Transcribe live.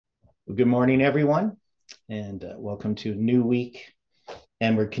Well, good morning, everyone, and welcome to a new week.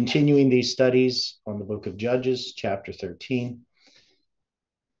 And we're continuing these studies on the book of Judges, chapter 13.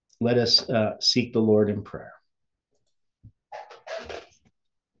 Let us seek the Lord in prayer.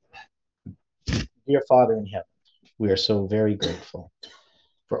 Dear Father in heaven, we are so very grateful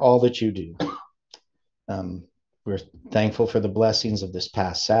for all that you do. We're thankful for the blessings of this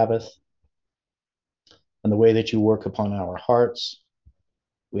past Sabbath and the way that you work upon our hearts.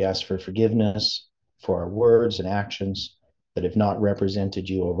 We ask for forgiveness for our words and actions that have not represented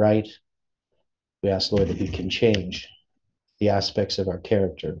you aright. We ask, Lord, that we can change the aspects of our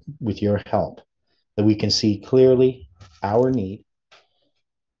character with your help, that we can see clearly our need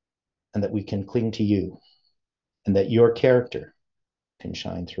and that we can cling to you and that your character can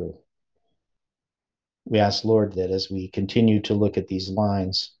shine through. We ask, Lord, that as we continue to look at these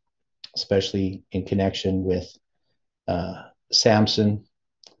lines, especially in connection with Samson,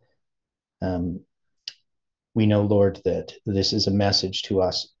 we know, Lord, that this is a message to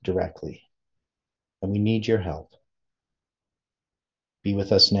us directly, and we need your help. Be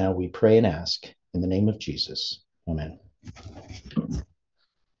with us now, we pray and ask, in the name of Jesus. Amen.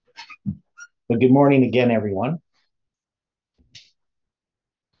 Well, good morning again, everyone.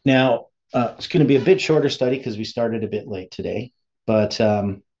 Now, it's going to be a bit shorter study because we started a bit late today, but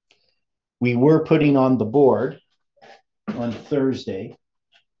we were putting on the board on Thursday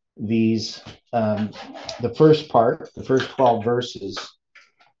these the first 12 verses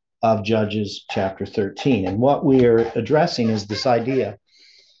of Judges chapter 13. And what we are addressing is this idea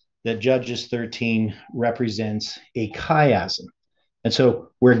that Judges 13 represents a chiasm. And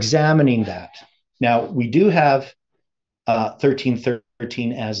so we're examining that. Now, we do have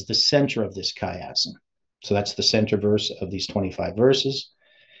 13:13 as the center of this chiasm. So that's the center verse of these 25 verses.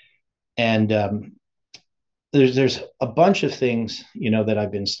 And there's a bunch of things, that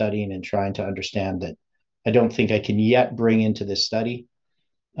I've been studying and trying to understand that I don't think I can yet bring into this study.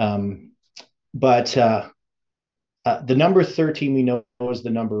 But the number 13 we know is the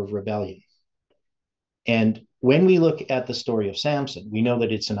number of rebellion. And when we look at the story of Samson, we know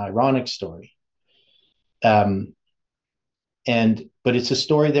that it's an ironic story. But it's a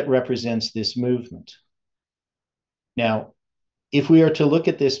story that represents this movement. Now, if we are to look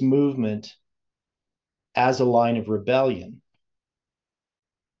at this movement as a line of rebellion,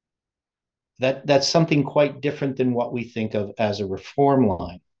 that's something quite different than what we think of as a reform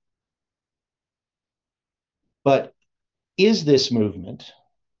line. But is this movement,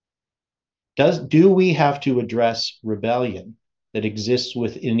 do we have to address rebellion that exists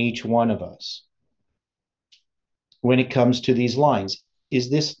within each one of us when it comes to these lines?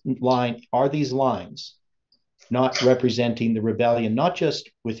 Are these lines not representing the rebellion, not just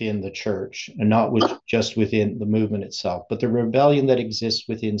within the church and not just within the movement itself, but the rebellion that exists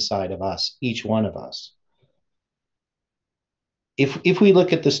within inside of us, each one of us? If we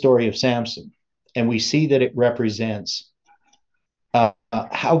look at the story of Samson and we see that it represents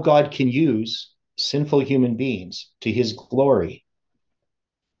how God can use sinful human beings to his glory,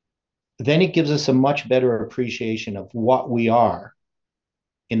 then it gives us a much better appreciation of what we are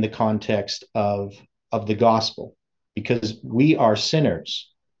in the context of the gospel, because we are sinners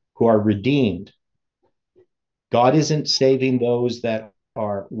who are redeemed. God isn't saving those that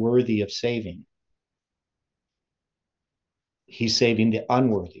are worthy of saving. He's saving the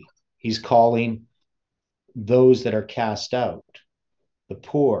unworthy. He's calling those that are cast out, the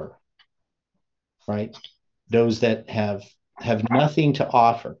poor, right? Those that have nothing to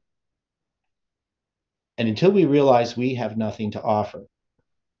offer. And until we realize we have nothing to offer,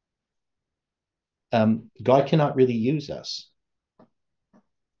 God cannot really use us.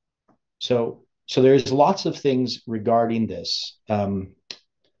 So there's lots of things regarding this that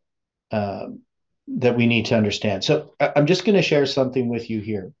we need to understand. So I'm just going to share something with you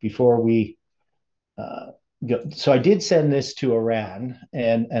here before we go. So I did send this to Iran,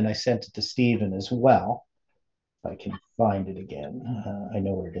 and I sent it to Stephen as well. If I can find it again. I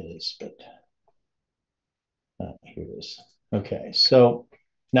know where it is, but here it is. Okay, so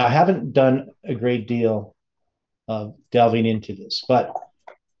now I haven't done a great deal of delving into this, but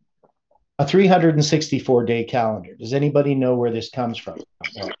a 364-day calendar. Does anybody know where this comes from?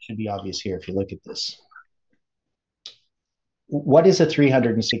 Well, it should be obvious here if you look at this. What is a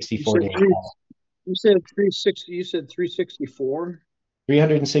 364-day calendar? You said 360. You said 364.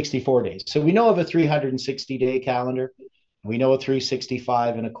 364 days. So we know of a 360-day calendar. We know a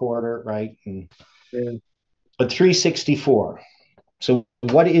 365 and a quarter, right? Yeah. But 364. So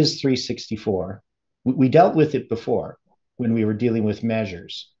what is 364? We dealt with it before when we were dealing with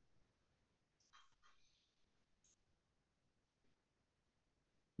measures.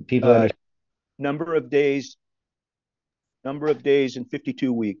 People understand. Number of days in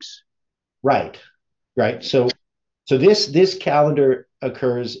 52 weeks. Right, right. So this calendar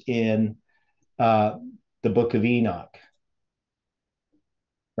occurs in the Book of Enoch,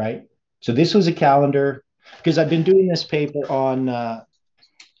 right? So this was a calendar, because I've been doing this paper on the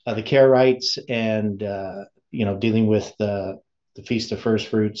Karaites and dealing with the Feast of First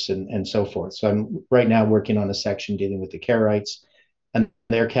Fruits and so forth. So I'm right now working on a section dealing with the Karaites and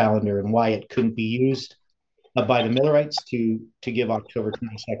their calendar and why it couldn't be used by the Millerites to give October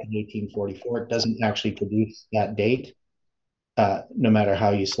 22nd, 1844. It doesn't actually produce that date, no matter how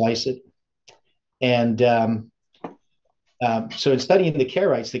you slice it. And so in studying the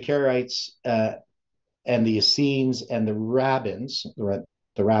Karaites and the Essenes and the rabbins,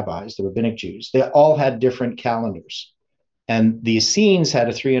 the rabbis, the rabbinic Jews, they all had different calendars. And the Essenes had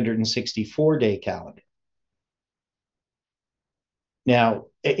a 364-day calendar. Now,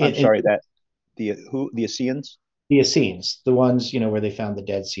 I'm sorry, the Essenes? The Essenes, the ones, where they found the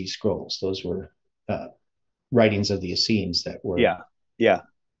Dead Sea Scrolls. Those were writings of the Essenes that were. Yeah.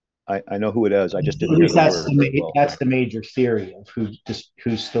 I know who it is. I just didn't hear the word. That's the major theory of who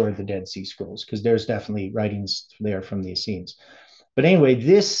stored the Dead Sea Scrolls, because there's definitely writings there from the Essenes. But anyway,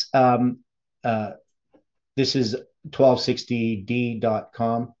 this is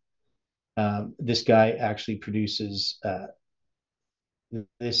 1260d.com. This guy actually produces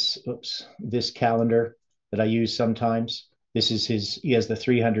this calendar that I use sometimes. He has the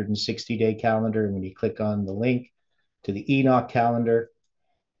 360-day calendar, and when you click on the link to the Enoch calendar,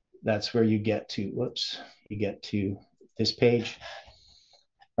 that's where you get to this page,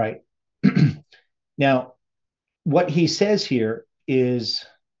 right? Now, what he says here is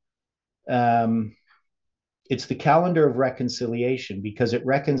it's the calendar of reconciliation, because it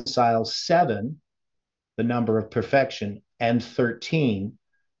reconciles 7, the number of perfection, and 13,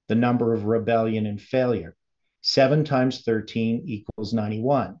 the number of rebellion and failure. 7 times 13 equals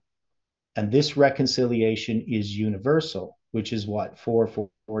 91. And this reconciliation is universal, which is what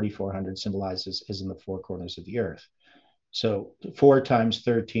 4,400 symbolizes as in the 4 corners of the earth. So 4 times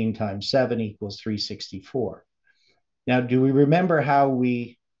 13 times 7 equals 364. Now, do we remember how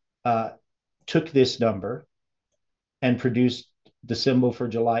we took this number and produced the symbol for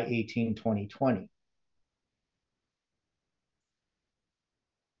July 18, 2020?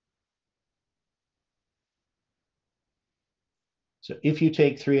 So if you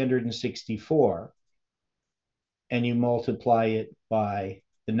take 364 and you multiply it by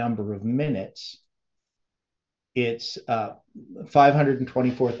the number of minutes, it's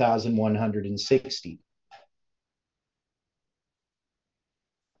 524,160.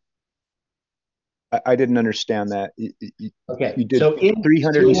 I didn't understand that. Okay, you did so in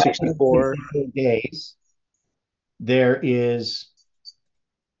 364 days, there is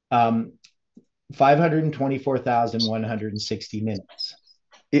 524,160 minutes.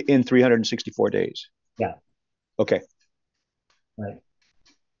 In 364 days? Yeah. Okay. Right.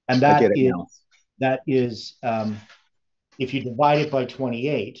 And that is if you divide it by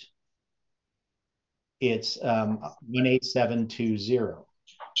 28, it's 18720.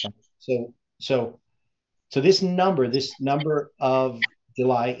 So this number of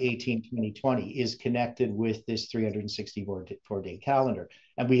July 18, 2020 is connected with this 364-day calendar.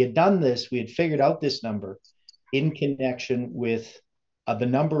 And we had done this, we had figured out this number in connection with the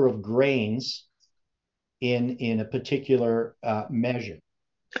number of grains in a particular measure.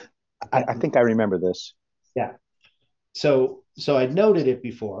 I think I remember this. Yeah. So I'd noted it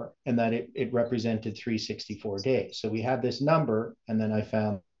before, and that it represented 364 days. So we had this number, and then I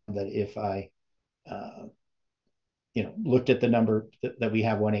found that if I looked at the number that we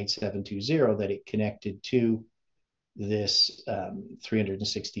have 18720, that it connected to this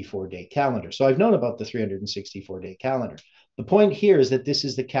 364-day calendar. So I've known about the 364-day calendar. The point here is that this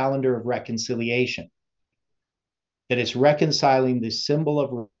is the calendar of reconciliation, that it's reconciling this symbol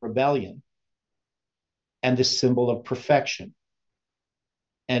of rebellion and this symbol of perfection.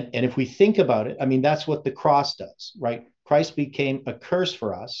 And if we think about it, I mean, that's what the cross does, right? Christ became a curse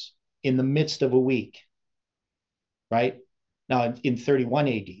for us in the midst of a week, right? Now in 31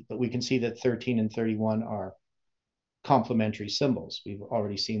 AD, but we can see that 13 and 31 are complementary symbols. We've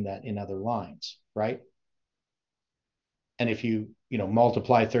already seen that in other lines, right? And if you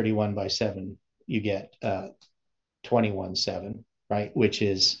multiply 31 by 7, you get 21/7, right? Which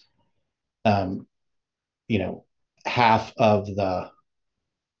is half of the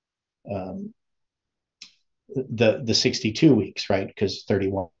 62 weeks, right? Because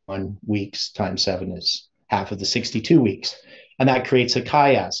 31 weeks times 7 is half of the 62 weeks, and that creates a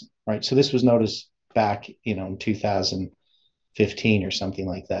chiasm, right? So this was noticed back in 2000 2015 or something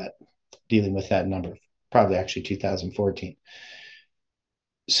like that, dealing with that number, probably actually 2014.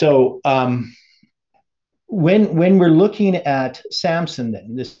 So when we're looking at Samson,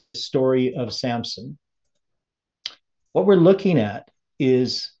 then this story of Samson, what we're looking at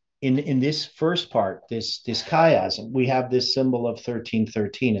is in this first part, this chiasm, we have this symbol of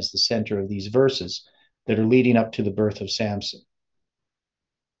 1313 as the center of these verses that are leading up to the birth of Samson.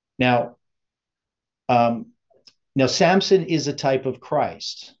 Now, Samson is a type of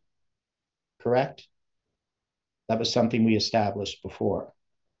Christ, correct? That was something we established before.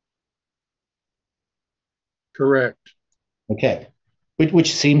 Correct. Okay,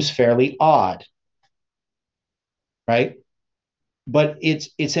 which seems fairly odd, right? But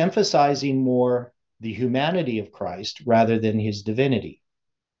it's emphasizing more the humanity of Christ rather than his divinity.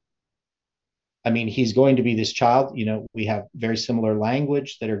 I mean, he's going to be this child. We have very similar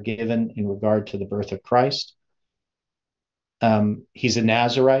language that are given in regard to the birth of Christ. He's a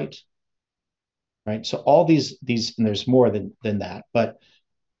Nazarite, right? So all these, and there's more than that, but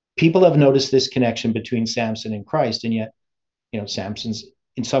people have noticed this connection between Samson and Christ, and yet, Samson's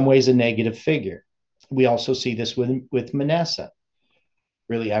in some ways a negative figure. We also see this with Manasseh.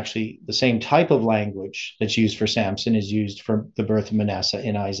 Really, actually, the same type of language that's used for Samson is used for the birth of Manasseh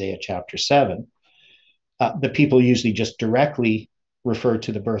in Isaiah chapter 7. The people usually just directly refer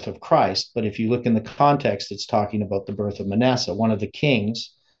to the birth of Christ, but if you look in the context, it's talking about the birth of Manasseh, one of the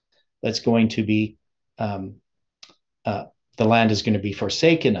kings that's going to be, the land is going to be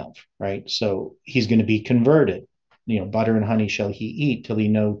forsaken of, right? So he's going to be converted. Butter and honey shall he eat till he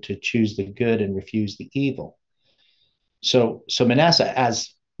know to choose the good and refuse the evil. So Manasseh,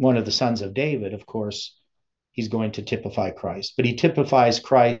 as one of the sons of David, of course, he's going to typify Christ, but he typifies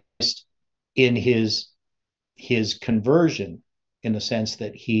Christ in his conversion, in the sense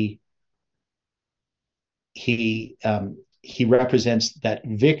that he represents that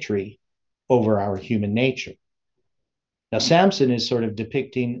victory over our human nature. Now, Samson is sort of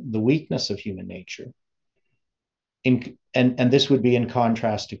depicting the weakness of human nature. And this would be in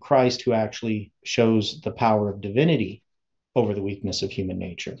contrast to Christ, who actually shows the power of divinity over the weakness of human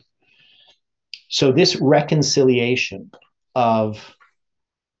nature. So this reconciliation of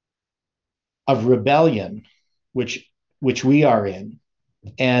rebellion, which we are in,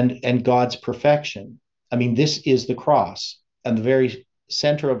 and God's perfection. I mean, this is the cross, and the very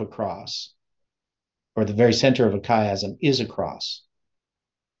center of a cross, or the very center of a chiasm, is a cross,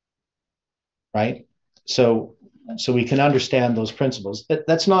 right? So we can understand those principles.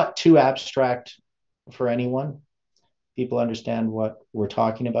 That's not too abstract for anyone. People understand what we're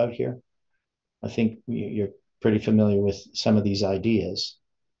talking about here. I think you're pretty familiar with some of these ideas.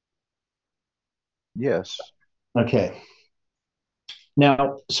 Yes. Okay.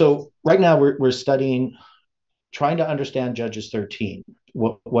 Now, so right now we're studying, trying to understand Judges 13,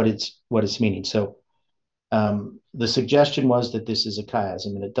 what it's meaning. So the suggestion was that this is a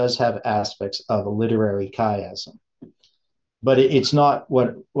chiasm, and it does have aspects of a literary chiasm, but it's not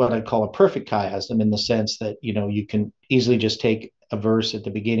what I call a perfect chiasm, in the sense that you can easily just take a verse at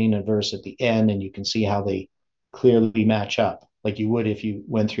the beginning and a verse at the end, and you can see how they clearly match up, like you would if you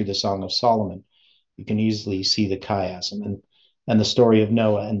went through the Song of Solomon. You can easily see the chiasm, and the story of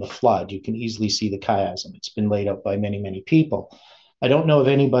Noah and the flood. You can easily see the chiasm. It's been laid out by many people. I don't know of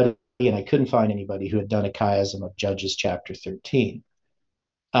anybody, and I couldn't find anybody who had done a chiasm of Judges chapter 13.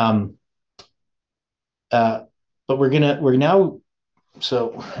 But we're now,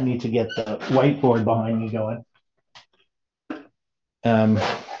 so I need to get the whiteboard behind me going.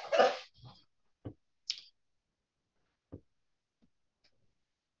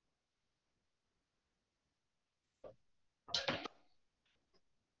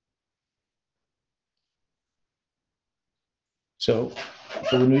 So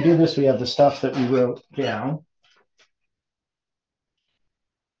when we do this, we have the stuff that we wrote down.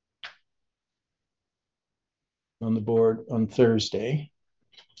 On the board on Thursday.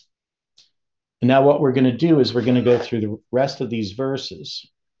 And now what we're going to do is we're going to go through the rest of these verses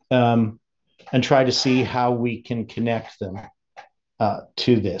and try to see how we can connect them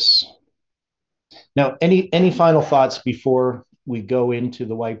to this. Now, any final thoughts before we go into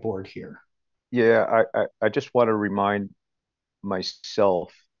the whiteboard here? Yeah, I just want to remind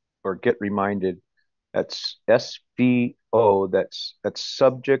myself, or get reminded, that's SVO, that's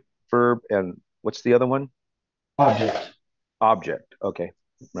subject, verb, and what's the other one? Object. Okay.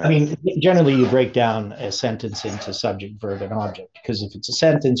 Right. I mean, generally you break down a sentence into subject, verb, and object, because if it's a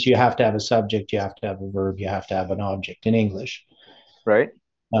sentence, you have to have a subject, you have to have a verb, you have to have an object in English. Right.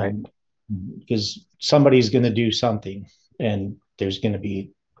 Because somebody's going to do something, and there's going to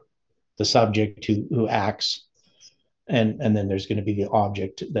be the subject who acts, and then there's going to be the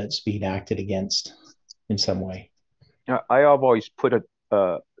object that's being acted against in some way. I have always put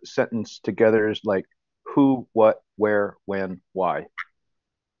a sentence together as like who, what, where, when, why.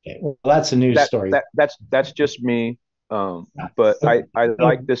 Okay, well, that's a news story. That's just me. But I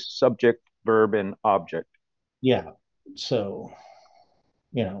like this subject, verb, and object. Yeah. So,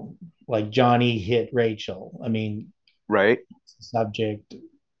 like Johnny hit Rachel. I mean, Right. the subject,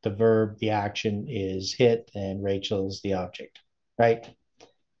 the verb, the action is hit, and Rachel is the object, right?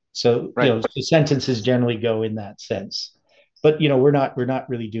 So, Right. the sentences generally go in that sense. But we're not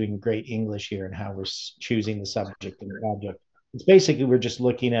really doing great English here in how we're choosing the subject and the object. It's basically we're just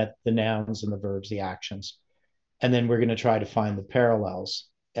looking at the nouns and the verbs, the actions, and then we're going to try to find the parallels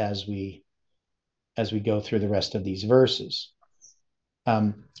as we go through the rest of these verses.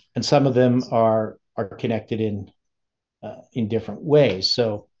 And some of them are connected in different ways.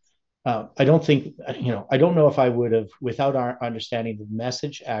 So I don't think, I don't know if I would have, without our understanding the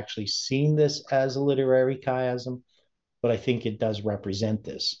message, actually seen this as a literary chiasm, but I think it does represent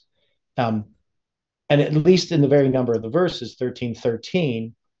this. And at least in the very number of the verses,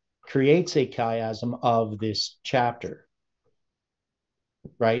 13:13 creates a chiasm of this chapter,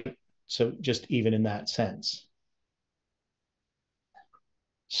 right? So just even in that sense.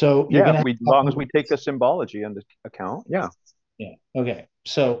 So you're Yeah, going as long as we take the symbology into account. Yeah. Yeah. Okay.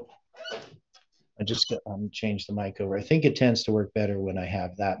 So I just changed the mic over. I think it tends to work better when I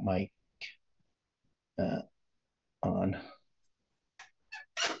have that mic on.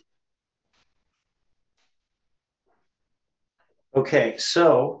 Okay.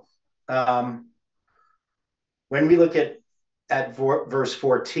 So when we look at verse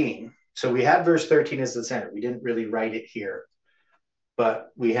 14, so we had verse 13 as the center. We didn't really write it here, but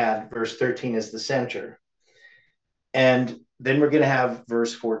we had verse 13 as the center. And then we're going to have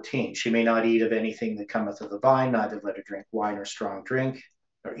verse 14. She may not eat of anything that cometh of the vine, neither let her drink wine or strong drink,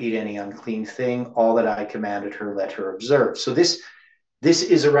 or eat any unclean thing. All that I commanded her, let her observe. So this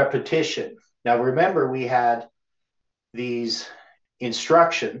is a repetition. Now remember, we had these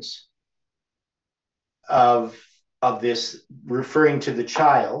instructions of this referring to the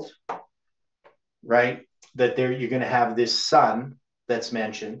child, right? That you're going to have this son that's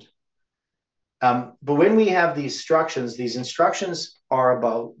mentioned. But when we have these instructions are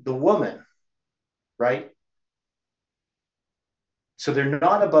about the woman, right? So they're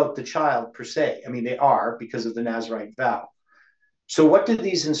not about the child per se. I mean, they are because of the Nazirite vow. So what do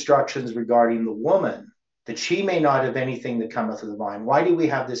these instructions regarding the woman, that she may not have anything that cometh of the vine? Why do we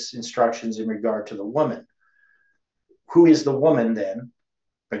have these instructions in regard to the woman? Who is the woman then?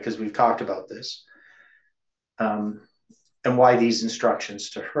 Because we've talked about this. And why these instructions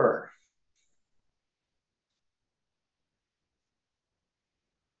to her?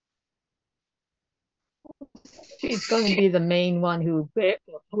 She's going to be the main one who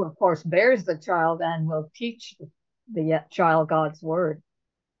of course, bears the child and will teach the child God's word.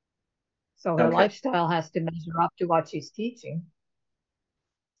 So her lifestyle has to measure up to what she's teaching.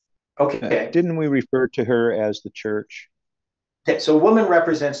 Okay. Didn't we refer to her as the church? Okay, so a woman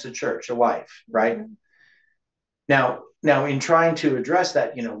represents the church, a wife, right? Mm-hmm. Now, in trying to address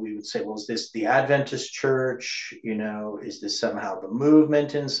that, we would say, well, is this the Adventist church? Is this somehow the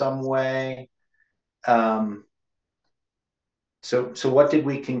movement in some way? So what did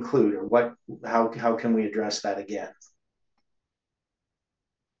we conclude, or how can we address that again?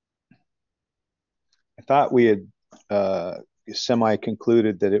 I thought we had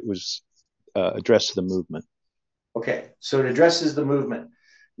semi-concluded that it was addressed to the movement. Okay, so it addresses the movement.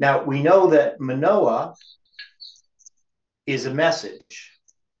 Now, we know that Manoah is a message,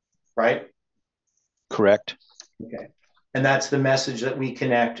 right? Correct. Okay, and that's the message that we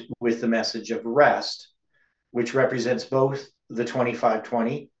connect with the message of rest, which represents both the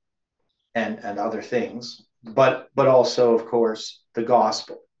 25:20 and other things, but also, of course, the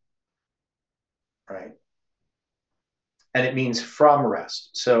gospel, right? And it means from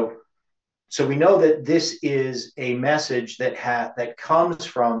rest. So we know that this is a message that has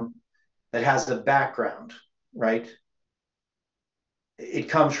a background, right? It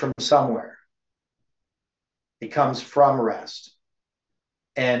comes from somewhere. It comes from rest.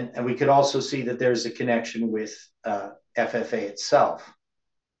 And we could also see that there's a connection with FFA itself,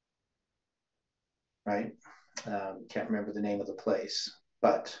 right? Can't remember the name of the place,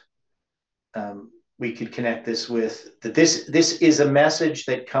 but we could connect this with that. This is a message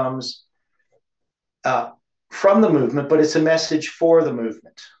that comes from the movement, but it's a message for the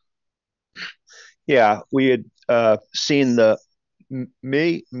movement. Yeah, we had seen the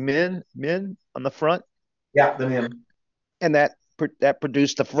min on the front. Yeah, the min, and that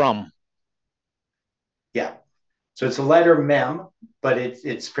produced the from. Yeah. So it's a letter mem, but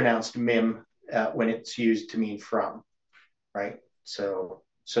it's pronounced mim when it's used to mean from, right? So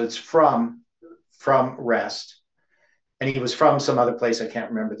it's from rest, and he was from some other place. I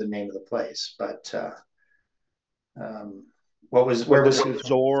can't remember the name of the place, but where was he?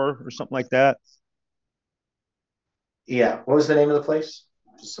 Zor or something like that? Yeah, what was the name of the place?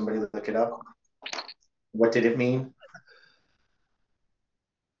 Just somebody look it up. What did it mean?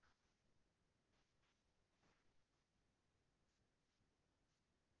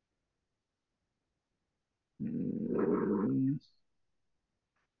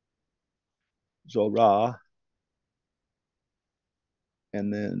 Zorah.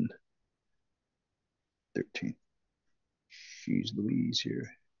 And then 13. She's Louise here.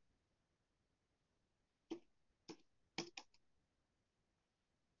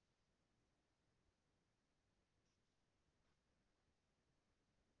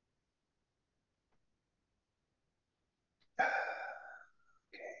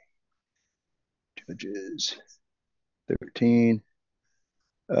 Judges 13.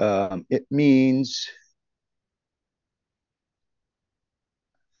 It means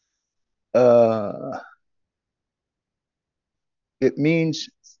I'm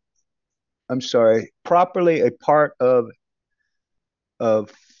sorry, properly a part of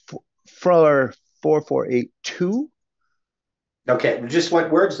 4482. Okay, just what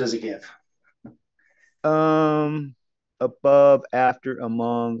words does it give? Above, after,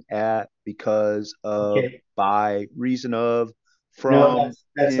 among, at, because of, okay. By, reason of, from. No,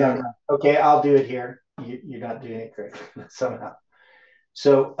 that's not right. Okay, I'll do it here. You're not doing it correctly somehow.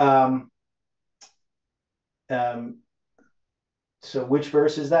 So, so which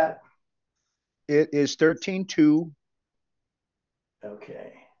verse is that? It is 13:2.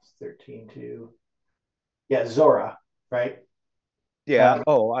 Okay, 13:2. Yeah, Zora, right? Yeah.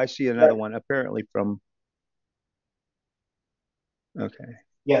 I see another one. Apparently from. Okay.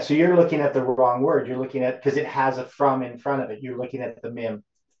 Yeah, so you're looking at the wrong word. You're looking at, because it has a from in front of it. You're looking at the mim.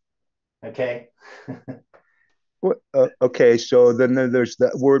 Okay. Okay, so then there's the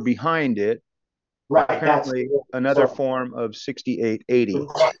word behind it. Right. Apparently another form of 6880. It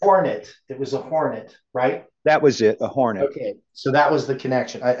was a hornet. It was a hornet, right? That was it, a hornet. Okay, so that was the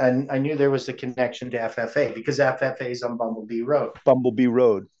connection. I knew there was the connection to FFA because FFA is on Bumblebee Road. Bumblebee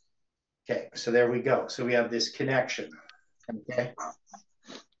Road. Okay, so there we go. So we have this connection. Okay.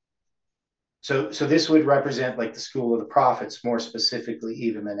 So this would represent like the School of the Prophets, more specifically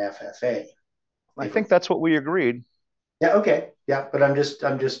even than FFA. I think that's what we agreed. Yeah, okay. Yeah, but I'm just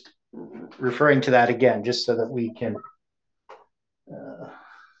referring to that again, just so that we can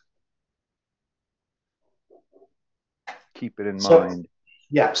keep it in mind.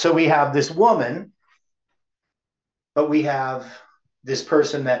 Yeah, so we have this woman, but we have this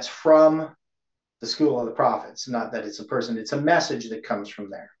person that's from the School of the Prophets. Not that it's a person, it's a message that comes from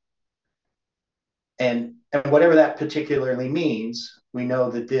there. And whatever that particularly means, we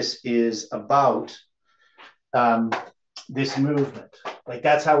know that this is about this movement. Like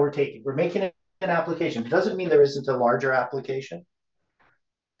that's how we're making an application. It doesn't mean there isn't a larger application,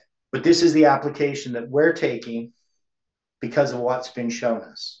 but this is the application that we're taking because of what's been shown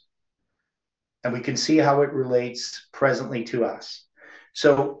us. And we can see how it relates presently to us.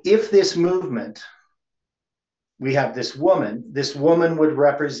 So if this movement, we have this woman would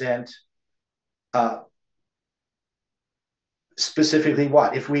represent specifically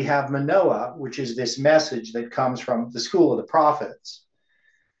what? If we have Manoah, which is this message that comes from the School of the Prophets,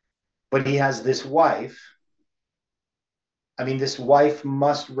 but he has this wife, I mean, this wife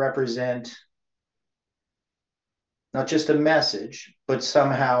must represent not just a message, but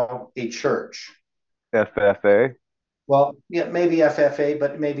somehow a church. FFA? Well, yeah, maybe FFA,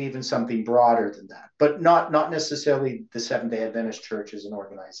 but maybe even something broader than that. But not necessarily the Seventh-day Adventist Church as an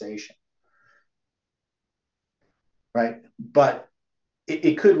organization. Right? But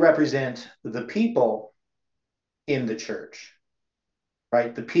it could represent the people in the church,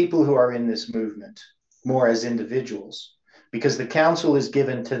 right? The people who are in this movement more as individuals, because the counsel is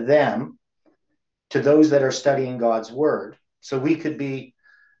given to them, to those that are studying God's word. So we could be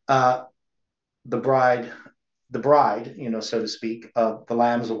the bride, so to speak, of the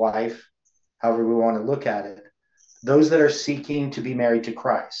Lamb's wife, however we want to look at it. Those that are seeking to be married to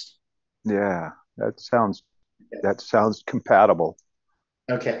Christ. Yeah, that sounds compatible.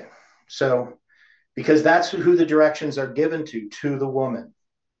 Okay, so because that's who the directions are given to the woman.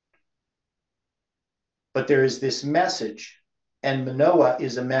 But there is this message, and Manoah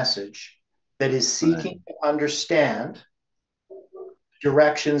is a message that is seeking to understand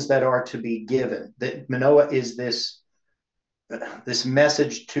directions that are to be given. That Manoah is this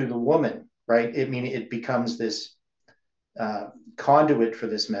message to the woman, right? I mean, it becomes this conduit for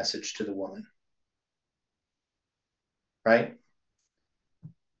this message to the woman, right?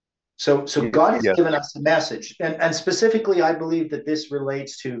 So God has given us a message, and specifically, I believe that this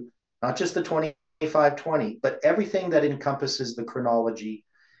relates to not just the 2520, but everything that encompasses the chronology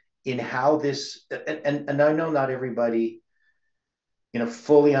in how this. And I know not everybody,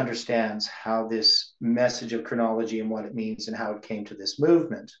 fully understands how this message of chronology and what it means and how it came to this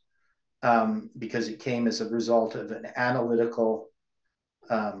movement, because it came as a result of an analytical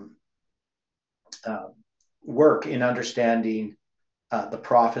work in understanding the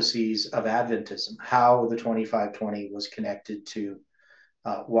prophecies of Adventism, how the 2520 was connected to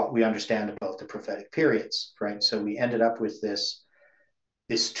what we understand about the prophetic periods, right? So we ended up with this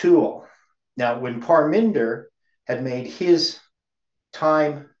tool. Now, when Parminder had made his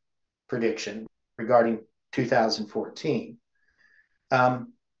time prediction regarding 2014,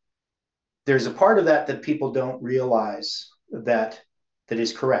 there's a part of that people don't realize that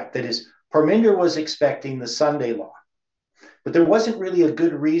is correct. That is, Parminder was expecting the Sunday law, but there wasn't really a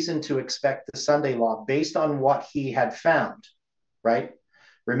good reason to expect the Sunday law based on what he had found, right?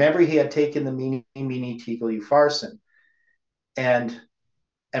 Remember, he had taken the Mene Tekel Upharsin, and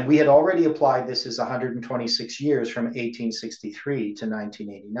we had already applied this as 126 years from 1863 to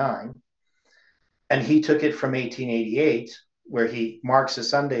 1989. And he took it from 1888, where he marks a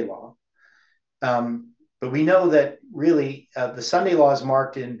Sunday law. But we know that really the Sunday law is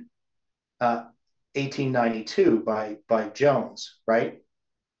marked in 1892 by Jones, right?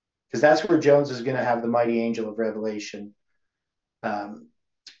 Because that's where Jones is going to have the mighty angel of Revelation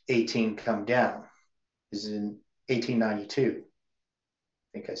 18 come down. Is in 1892.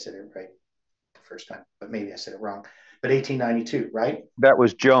 I think I said it right the first time, but maybe I said it wrong. But 1892, right? That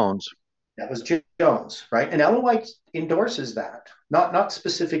was Jones. That was Jones, right? And Ellen White endorses that, not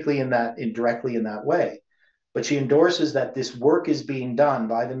specifically directly in that way, but she endorses that this work is being done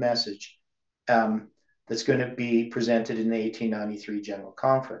by the message that's going to be presented in the 1893 General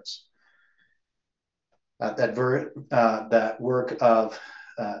Conference. That work of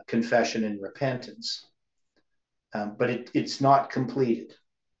confession and repentance. But it's not completed,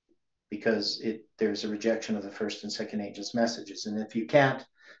 because there's a rejection of the first and second angels' messages. And if you can't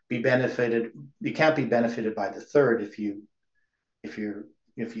be benefited, you can't be benefited by the third if you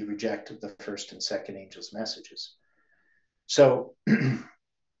reject the first and second angels' messages. So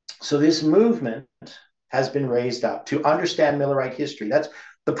this movement has been raised up to understand Millerite history. That's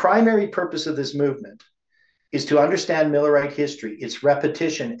the primary purpose of this movement, is to understand Millerite history, its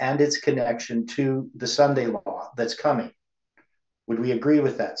repetition, and its connection to the Sunday law that's coming. Would we agree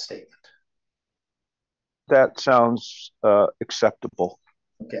with that statement? That sounds acceptable.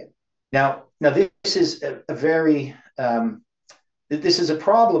 Okay. Now this is a very this is a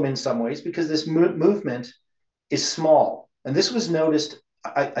problem in some ways, because this movement is small, and this was noticed.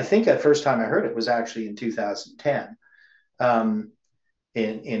 I think the first time I heard it was actually in 2010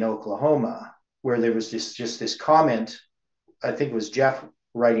 in Oklahoma, where there was just this comment. I think it was Jeff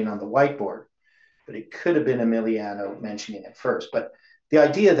writing on the whiteboard, but it could have been Emiliano mentioning it first. But the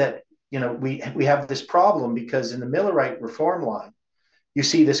idea that, we have this problem because in the Millerite reform line, you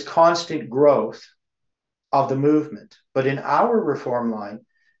see this constant growth of the movement. But in our reform line,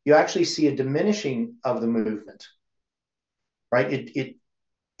 you actually see a diminishing of the movement, right?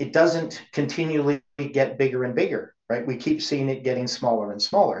 It doesn't continually get bigger and bigger, right? We keep seeing it getting smaller and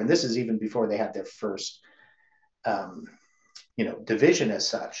smaller. And this is even before they had their first, division as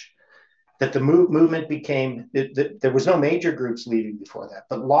such. That the movement became, there was no major groups leaving before that,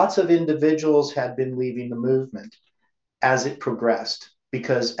 but lots of individuals had been leaving the movement as it progressed,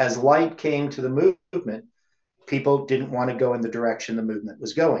 because as light came to the movement, people didn't want to go in the direction the movement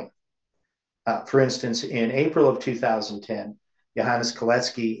was going. For instance, in April of 2010, Johannes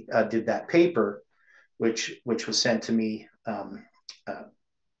Koletsky did that paper, which was sent to me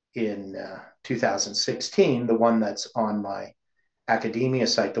in 2016, the one that's on my academia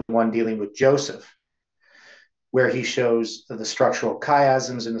site, the one dealing with Joseph, where he shows the structural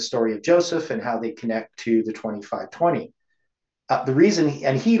chiasms in the story of Joseph and how they connect to the 2520. The reason,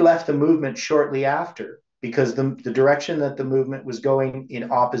 he left the movement shortly after, because the direction that the movement was going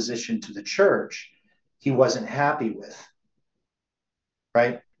in opposition to the church, he wasn't happy with,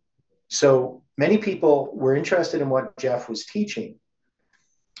 right? So many people were interested in what Jeff was teaching,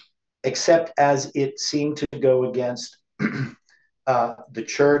 except as it seemed to go against the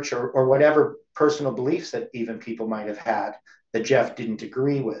church or whatever personal beliefs that even people might have had that Jeff didn't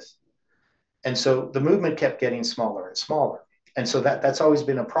agree with. And so the movement kept getting smaller and smaller. And so that's always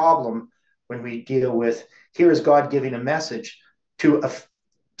been a problem when we deal with, here is God giving a message to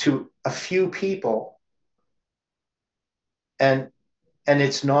a few people and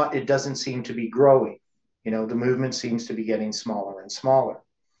it doesn't seem to be growing. The movement seems to be getting smaller and smaller.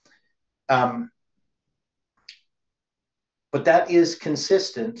 But that is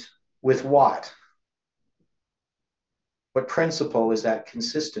consistent with what? What principle is that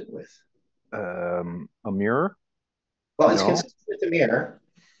consistent with? A mirror? Well, it's consistent with the mirror,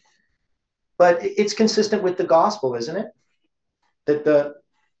 but it's consistent with the gospel, isn't it? That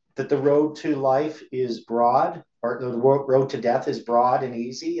the road to life is broad, or the road to death is broad and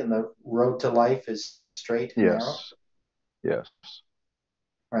easy, and the road to life is straight and narrow. Yes.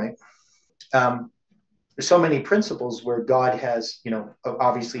 Right. There's so many principles where God has,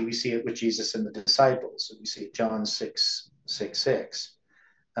 obviously we see it with Jesus and the disciples. We see it John 6:6.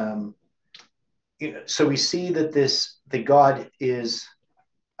 So we see that God is,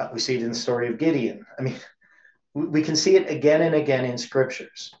 we see it in the story of Gideon. I mean, we can see it again and again in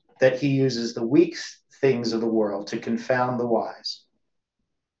scriptures, that he uses the weak things of the world to confound the wise.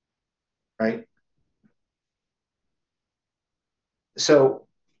 Right? So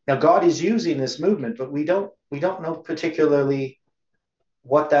now God is using this movement, but we don't know particularly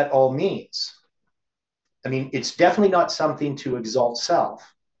what that all means. I mean, it's definitely not something to exalt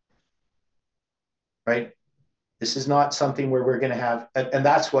self. Right? This is not something where we're going to have, and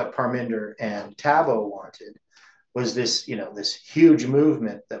that's what Parminder and Tavo wanted, was this, this huge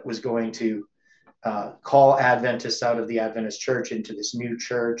movement that was going to call Adventists out of the Adventist church into this new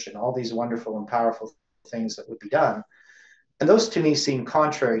church, and all these wonderful and powerful things that would be done. And those to me seem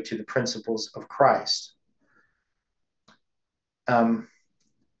contrary to the principles of Christ.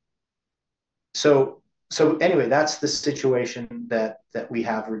 So anyway, that's the situation that we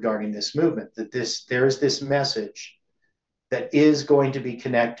have regarding this movement, that there is this message that is going to be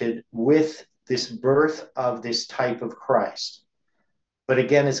connected with this birth of this type of Christ. But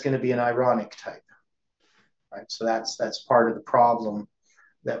again, it's going to be an ironic type. Right? So that's part of the problem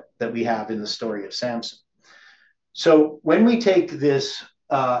that we have in the story of Samson. So when we take this,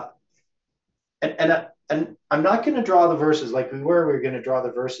 and I'm not going to draw the verses like we're going to draw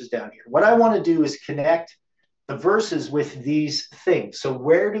the verses down here. What I want to do is connect the verses with these things. So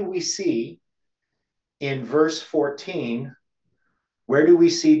where do we see in verse 14, where do we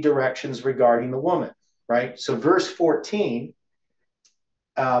see directions regarding the woman, right? So verse 14,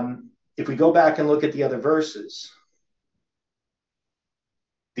 if we go back and look at the other verses,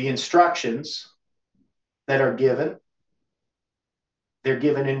 the instructions that are given, they're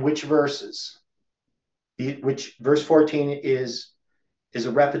given in which verses? Which verse 14 is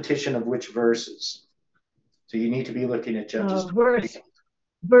a repetition of which verses? So you need to be looking at Judges.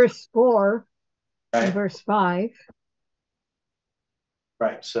 Verse 4 right? and verse 5.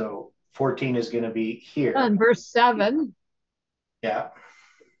 Right. So 14 is going to be here. And verse 7. Yeah.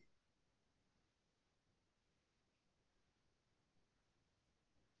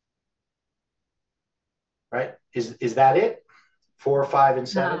 Right. Is that it? 4, 5, and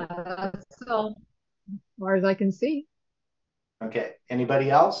 7? So, as far as I can see. Okay. Anybody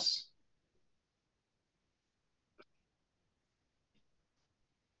else?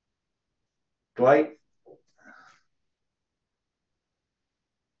 Dwight?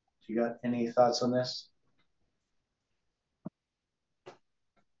 You got any thoughts on this?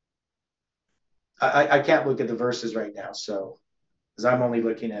 I can't look at the verses right now, so because I'm only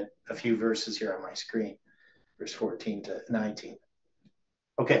looking at a few verses here on my screen, verse 14 to 19.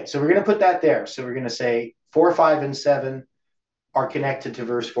 Okay, so we're going to put that there. So we're going to say 4, 5, and 7 are connected to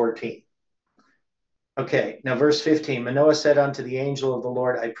verse 14. Okay, now verse 15, Manoah said unto the angel of the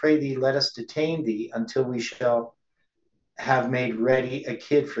Lord, I pray thee, let us detain thee until we shall have made ready a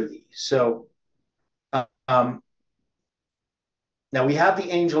kid for thee. So now we have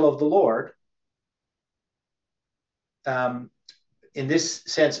the angel of the Lord. In this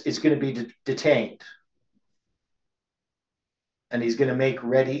sense, it's going to be detained. And he's going to make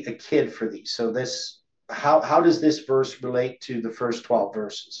ready a kid for thee. So this, how does this verse relate to the first 12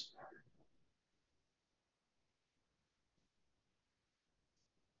 verses?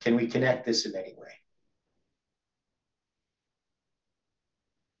 Can we connect this in any way?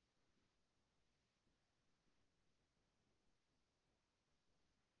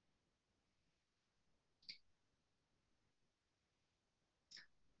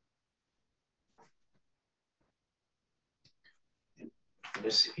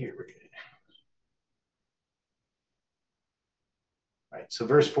 This here. Right. So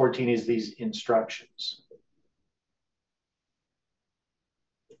verse 14 is these instructions.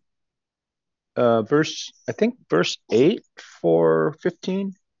 I think verse 8 for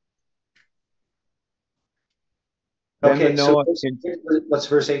 15. Okay, so what's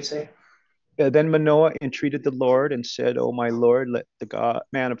verse 8 say? Then Manoah entreated the Lord and said, O my Lord, let the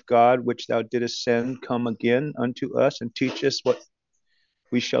man of God, which thou didst send, come again unto us and teach us what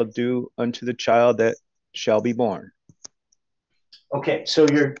we shall do unto the child that shall be born. Okay, so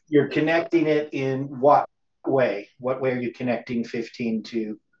you're connecting it in what way? What way are you connecting 15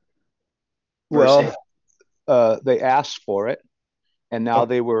 to verse 8? Well, they asked for it, and now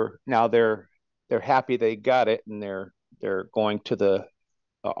they're happy they got it, and they're going to the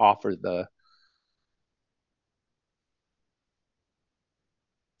offer the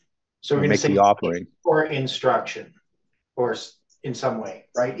So we're going to make say the offering. or instruction, or in some way,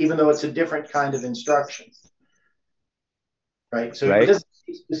 right? Even though it's a different kind of instruction, right? So Right? it doesn't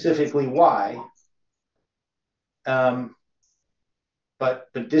say specifically why, but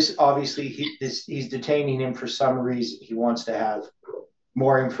this obviously he's detaining him for some reason. He wants to have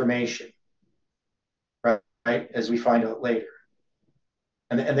more information, right? As we find out later,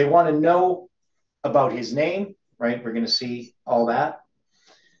 and they want to know about his name, right? We're going to see all that.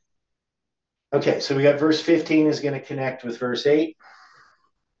 Okay, so we got verse 15 is going to connect with verse 8.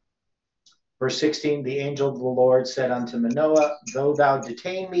 Verse 16, the angel of the Lord said unto Manoah, though thou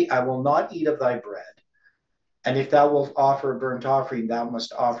detain me, I will not eat of thy bread. And if thou wilt offer a burnt offering, thou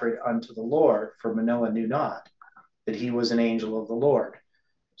must offer it unto the Lord. For Manoah knew not that he was an angel of the Lord.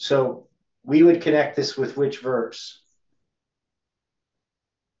 So we would connect this with which verse?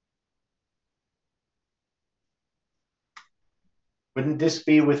 Wouldn't this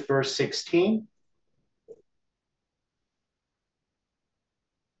be with verse 16?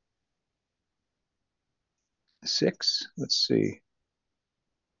 Six. Let's see.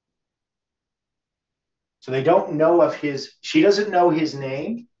 So they don't know of his, she doesn't know his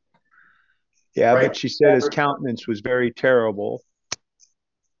name. Yeah, right? but she said his countenance was very terrible,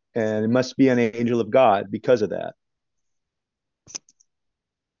 and it must be an angel of God because of that.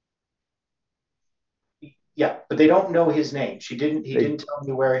 Yeah, but they don't know his name. He didn't tell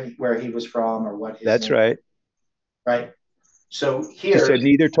me where he was from or what his That's name. right. Right. So She here, said,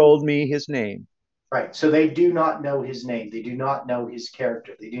 neither told me his name. right. So they do not know his name. They do not know his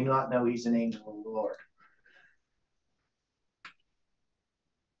character. They do not know he's an angel of the Lord.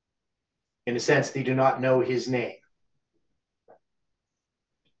 In a sense, they do not know his name.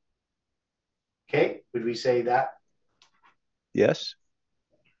 Okay, would we say that? Yes.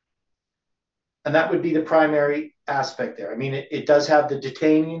 And that would be the primary aspect there. I mean, it does have the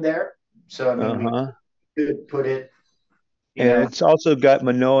detaining there. So, I mean, we could put it, and it's also got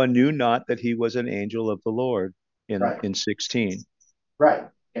Manoah knew not that he was an angel of the Lord in 16. Right.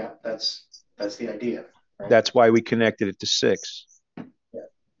 Yeah, that's the idea. Right? That's why we connected it to 6. Yeah.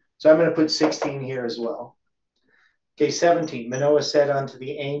 So I'm going to put 16 here as well. Okay, 17. Manoah said unto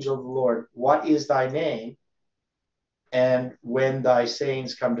the angel of the Lord, what is thy name? And when thy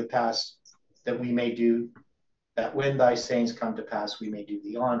sayings come to pass, that when thy sayings come to pass, we may do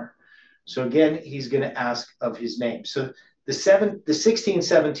thee honor. So again, he's going to ask of his name. So the 16,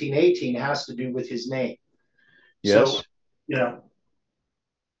 17, 18 has to do with his name. Yes. So,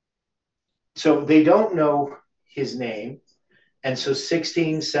 so they don't know his name. And so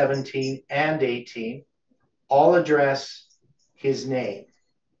 16, 17, and 18 all address his name,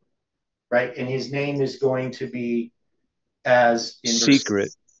 right? And his name is going to be as in secret,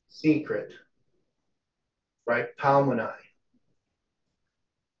 right? Palmoni.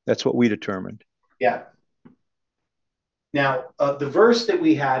 That's what we determined. Yeah. Now, the verse that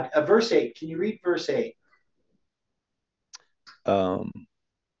we had, verse 8, can you read verse 8?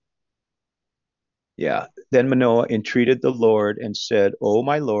 Yeah. Then Manoah entreated the Lord and said, O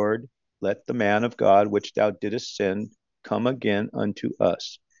my Lord, let the man of God which thou didst send come again unto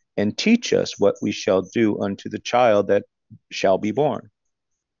us, and teach us what we shall do unto the child that shall be born.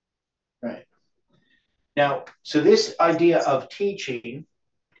 Right. Now, so this idea of teaching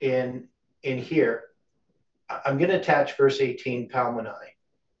in here, I'm going to attach verse 18, Palmoni.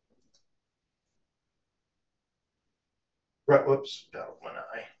 Whoops,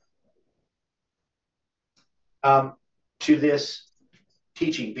 Palmoni. To this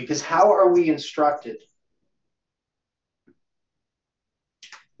teaching, because how are we instructed?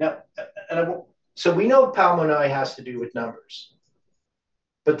 Now, so we know Palmoni has to do with numbers,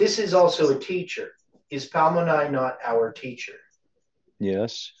 but this is also a teacher. Is Palmoni not our teacher?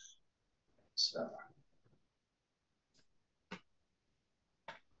 Yes. So,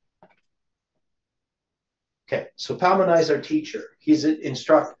 okay, so Palmoni is our teacher. He's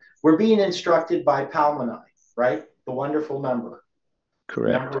We're being instructed by Palmoni, right? The wonderful number.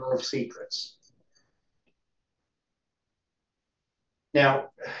 Correct. Number of secrets. Now,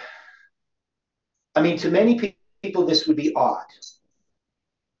 I mean, to many people, this would be odd.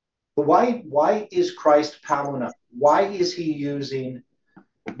 But why is Christ Palmona? Why is he using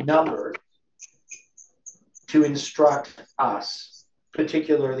numbers to instruct us,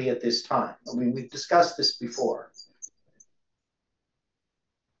 particularly at this time? I mean, we've discussed this before.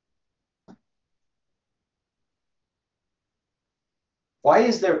 Why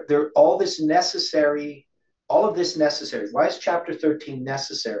is there all of this necessary? Why is chapter 13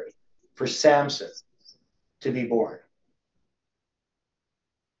 necessary for Samson to be born?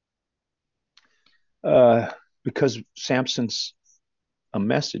 Because Samson's a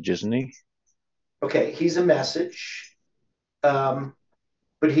message, isn't he? Okay, he's a message, but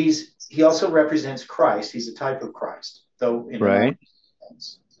he also represents Christ. He's a type of Christ, though in right.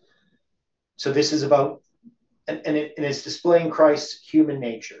 Sense. So this is about, and it's displaying Christ's human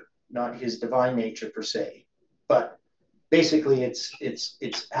nature, not his divine nature per se, but basically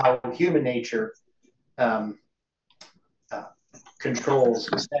it's how human nature controls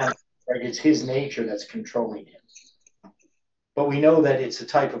Samson. Right? It's his nature that's controlling him. But we know that it's a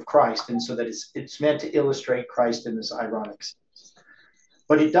type of Christ, and so that it's meant to illustrate Christ in this ironic sense.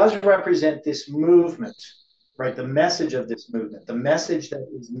 But it does represent this movement, right? The message of this movement, the message that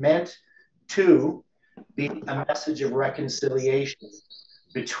is meant to be a message of reconciliation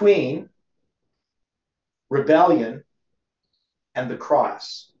between rebellion and the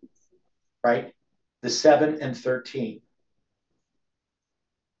cross, right? The 7 and 13.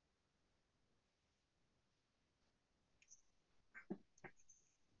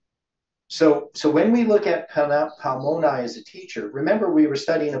 So when we look at Palmoni as a teacher, remember we were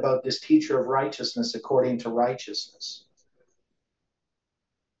studying about this teacher of righteousness according to righteousness.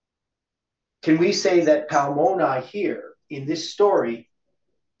 Can we say that Palmoni here in this story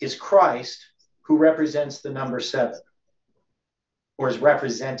is Christ who represents the number 7, or is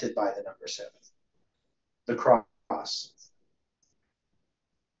represented by the number 7, the cross,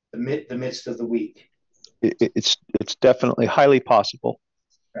 the midst of the week? It's definitely highly possible.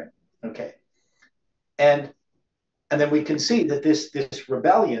 Right. Okay. And then we can see that this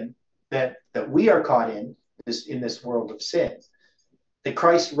rebellion that we are caught in this world of sin, that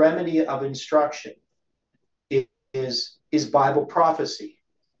Christ's remedy of instruction is Bible prophecy.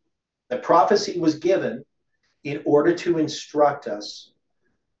 The prophecy was given in order to instruct us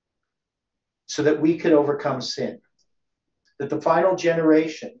so that we could overcome sin. That the final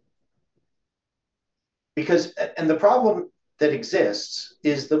generation, and the problem that exists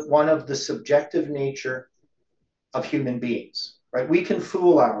is one of the subjective nature of human beings, right? We can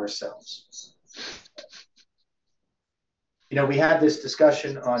fool ourselves. You know, we had this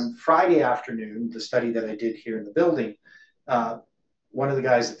discussion on Friday afternoon, the study that I did here in the building. One of the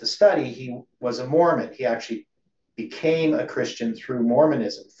guys at the study, he was a Mormon. He actually became a Christian through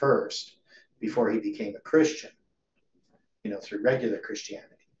Mormonism first, before he became a Christian, through regular Christianity.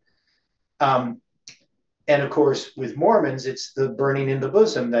 And of course, with Mormons, it's the burning in the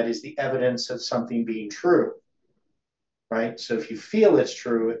bosom that is the evidence of something being true, right? So if you feel it's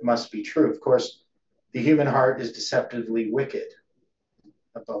true, it must be true. Of course, the human heart is deceptively wicked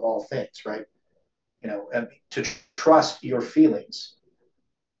above all things, right? To trust your feelings,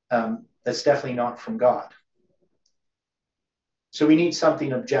 that's definitely not from God. So we need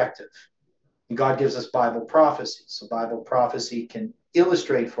something objective. And God gives us Bible prophecy. So Bible prophecy can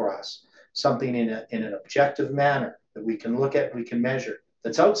illustrate for us something in an objective manner that we can look at, we can measure,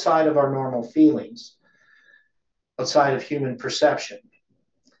 that's outside of our normal feelings, outside of human perception,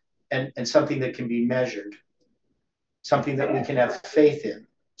 and something that can be measured, something that we can have faith in.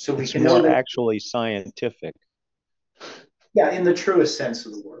 So we can know that actually scientific. Yeah, in the truest sense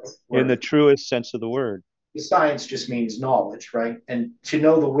of the word. In the truest sense of the word. Science just means knowledge, right? And to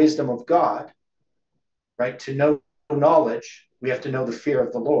know the wisdom of God, right? To know knowledge, we have to know the fear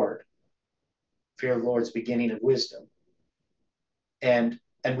of the Lord. Fear of the Lord is beginning of wisdom. And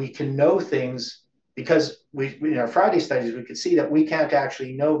we can know things because in our Friday studies, we could see that we can't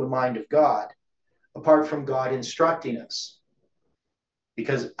actually know the mind of God apart from God instructing us.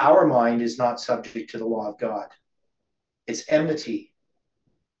 Because our mind is not subject to the law of God. It's enmity.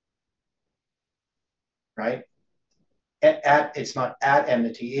 Right? It's not at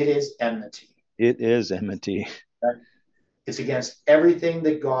enmity, it is enmity. It is enmity. Right? It's against everything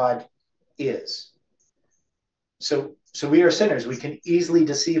that God is. So we are sinners. We can easily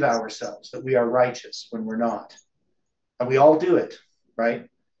deceive ourselves that we are righteous when we're not. And we all do it, right?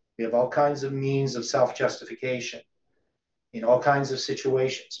 We have all kinds of means of self-justification in all kinds of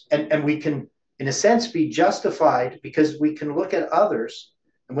situations. And we can, in a sense, be justified because we can look at others.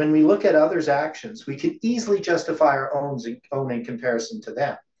 And when we look at others' actions, we can easily justify our own in comparison to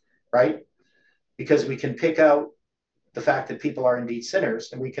them, right? Because we can pick out the fact that people are indeed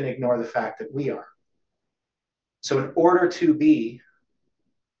sinners, and we can ignore the fact that we are. So in order to be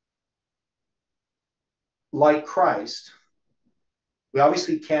like Christ, we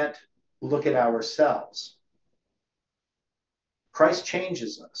obviously can't look at ourselves. Christ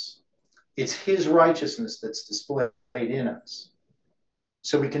changes us. It's his righteousness that's displayed in us.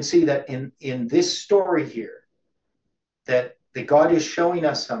 So we can see that in this story here, that God is showing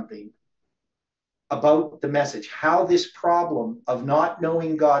us something about the message, how this problem of not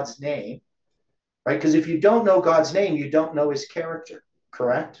knowing God's name, right? Because if you don't know God's name, you don't know his character,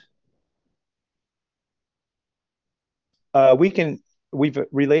 correct? We've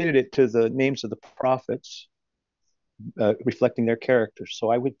related it to the names of the prophets, reflecting their characters. So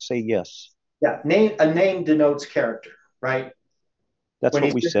I would say yes. Yeah, a name denotes character, right? That's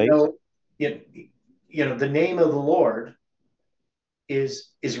what we say. The name of the Lord is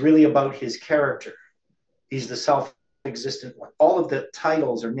really about his character. He's the self-existent one. All of the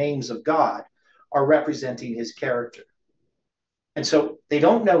titles or names of God are representing his character. And so they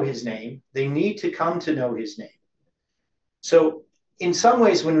don't know his name. They need to come to know his name. So in some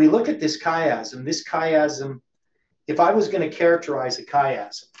ways, when we look at this chiasm, if I was going to characterize a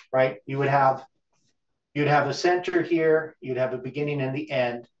chiasm, right, you'd have a center here, you'd have a beginning and the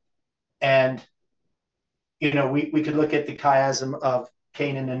end. And, we could look at the chiasm of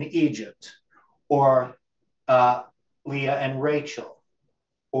Canaan and Egypt, or Leah and Rachel,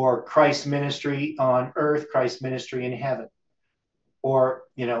 or Christ's ministry on earth, Christ's ministry in heaven, or,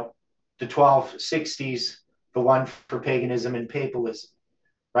 the 1260s, the one for paganism and papalism,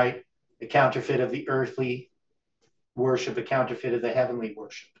 right? The counterfeit of the earthly worship, a counterfeit of the heavenly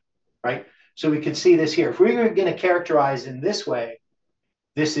worship, right? So we could see this here. If we're going to characterize in this way,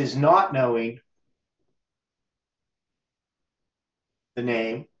 this is not knowing the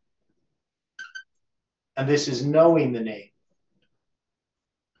name, and this is knowing the name.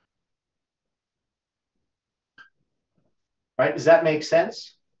 Right? Does that make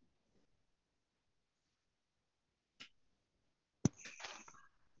sense?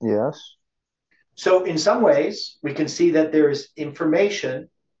 Yes. So in some ways, we can see that there is information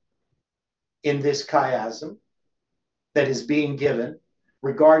in this chiasm that is being given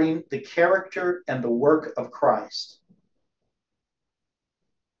regarding the character and the work of Christ.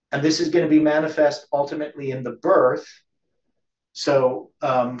 And this is going to be manifest ultimately in the birth. So,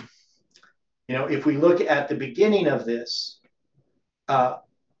 if we look at the beginning of this,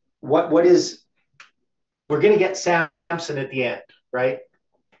 what is, we're going to get Samson at the end, right?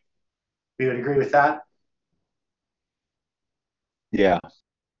 We would agree with that? Yeah.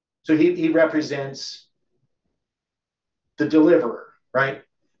 So he represents the deliverer, right?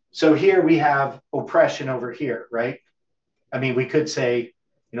 So here we have oppression over here, right? I mean, we could say,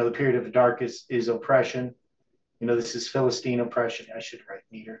 the period of the darkest is oppression. This is Philistine oppression. I should write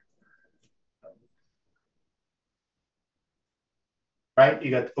neater. Right?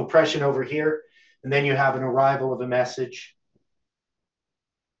 You got oppression over here, and then you have an arrival of a message.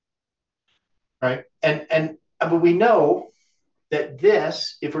 Right? But we know that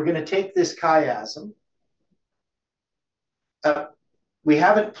this, if we're going to take this chiasm, we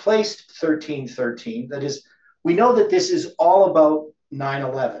haven't placed 1313. That is, we know that this is all about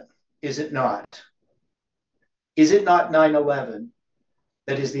 9/11, is it not? Is it not 9/11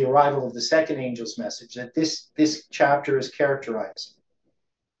 that is the arrival of the second angel's message that this chapter is characterized?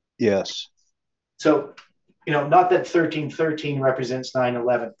 Yes. So, not that 1313 represents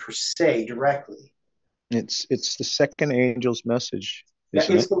 9/11 per se directly. It's the second angel's message. Yeah,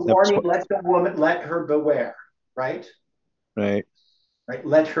 it's the warning, let the woman, let her beware, right? Right. Right,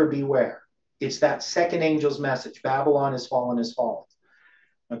 let her beware. It's that second angel's message. Babylon is fallen, is fallen.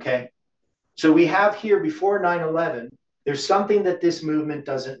 Okay? So we have here before 9/11, there's something that this movement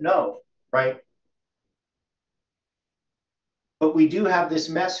doesn't know, right? But we do have this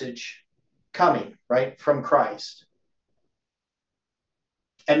message coming, right, from Christ.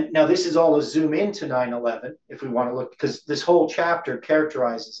 And now this is all a zoom into 9/11, if we want to look, because this whole chapter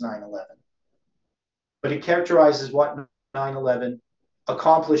characterizes 9/11. But it characterizes what 9/11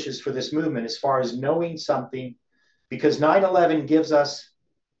 accomplishes for this movement as far as knowing something, because 9/11 gives us,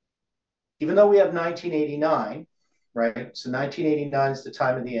 even though we have 1989, right? So 1989 is the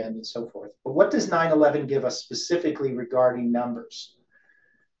time of the end and so forth. But what does 9/11 give us specifically regarding numbers?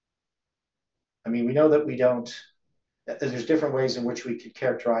 I mean, we know that we don't, there's different ways in which we could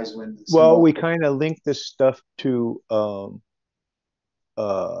characterize when. Well, we kind of link this stuff to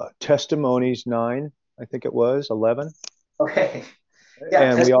Testimonies 9, I think it was 11. Okay.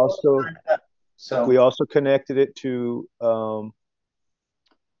 Yeah, and we also connected it to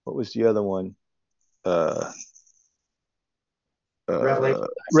what was the other one? Revelation.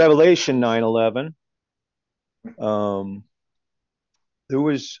 Revelation 9/11. There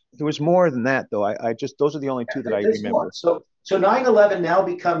was more than that though. I just those are the only two that I remember. More. So 9/11 now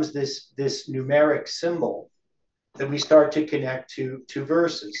becomes this numeric symbol that we start to connect to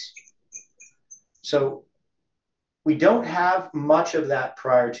verses. So we don't have much of that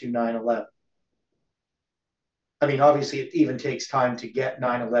prior to 9/11. I mean, obviously, it even takes time to get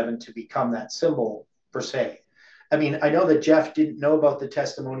 9/11 to become that symbol per se. I mean, I know that Jeff didn't know about the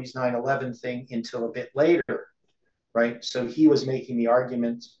Testimonies 9/11 thing until a bit later, right? So he was making the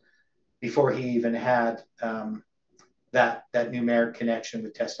argument before he even had that numeric connection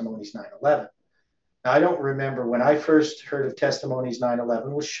with Testimonies 9/11. Now, I don't remember when I first heard of Testimonies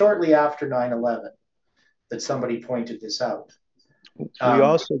 9/11 was shortly after 9/11 that somebody pointed this out. We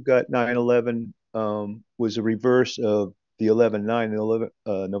also got 9/11 was a reverse of the 11/9,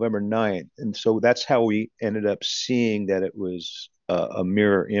 November 9th. And so that's how we ended up seeing that it was a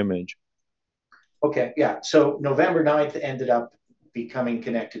mirror image. Okay, yeah. So November 9th ended up becoming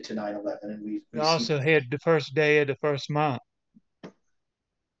connected to 9/11. And we also had the first day of the first month.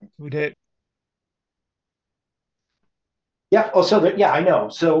 We did. Yeah. Oh, so yeah, I know.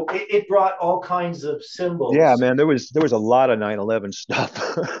 So it brought all kinds of symbols. Yeah, man, there was a lot of 9/11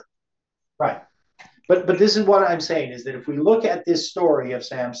 stuff. Right. But this is what I'm saying is that if we look at this story of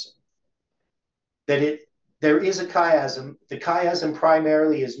Samson, that there is a chiasm. The chiasm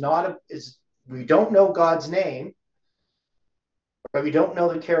primarily is we don't know God's name, but we don't know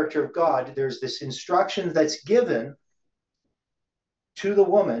the character of God. There's this instruction that's given to the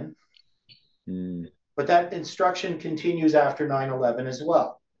woman, but that instruction continues after 9/11 as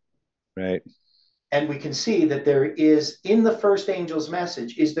well. Right. And we can see that there is, in the first angel's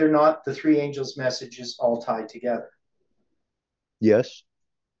message, is there not the three angels' messages all tied together? Yes.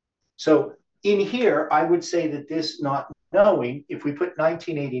 So in here, I would say that this not knowing, if we put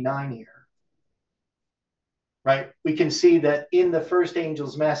 1989 here, right, we can see that in the first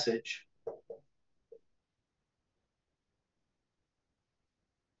angel's message,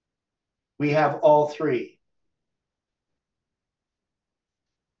 we have all three.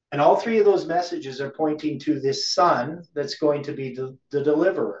 And all three of those messages are pointing to this son that's going to be the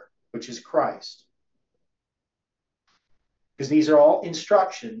deliverer, which is Christ. Because these are all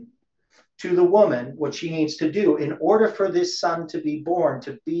instruction to the woman, what she needs to do in order for this son to be born,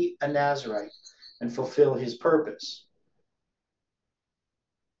 to be a Nazarite and fulfill his purpose.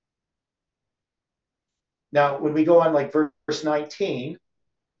 Now, when we go on like verse 19,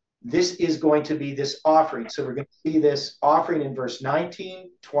 this is going to be this offering. So we're going to see this offering in verse 19,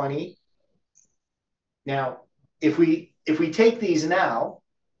 20. Now, if we take these now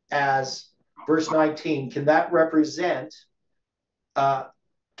as verse 19, can that represent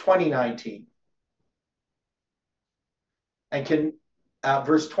 2019? And can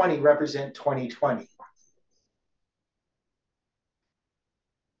verse 20 represent 2020?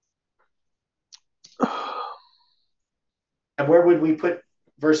 And where would we put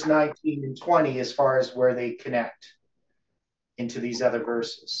verse 19 and 20 as far as where they connect into these other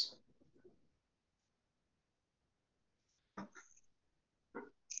verses?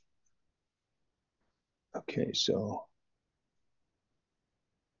 Okay, so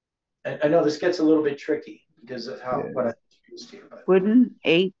I know this gets a little bit tricky because of what I introduced here. But wouldn't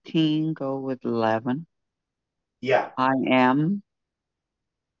 18 go with 11? Yeah. I am.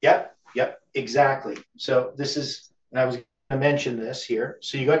 Yep, exactly. So this is, and I was going to mention this here.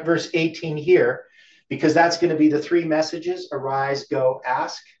 So you got verse 18 here, because that's going to be the three messages: arise, go,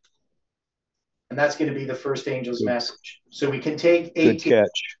 ask. And that's going to be the first angel's message. So we can take 18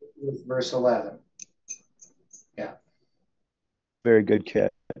 with verse 11. Yeah. Very good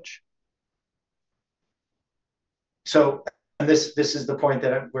catch. So, and this is the point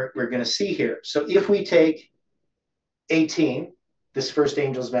that we're going to see here. So if we take 18, this first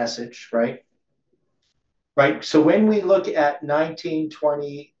angel's message, right? Right. So when we look at 19,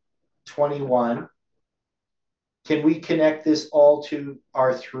 20, 21, can we connect this all to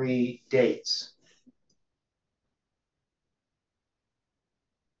our three dates?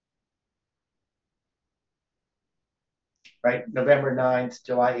 Right? November 9th,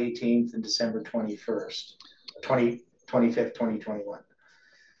 July 18th, and December 21st, 25th, 2021.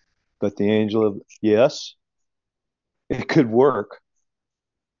 But the angel of, yes, it could work.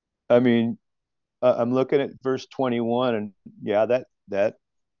 I mean, I'm looking at verse 21, and yeah, that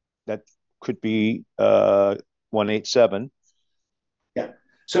could be 187. Yeah.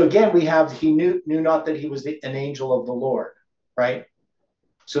 So again, we have he knew not that he was an angel of the Lord, right?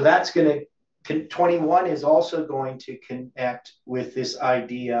 So that's going to 21 is also going to connect with this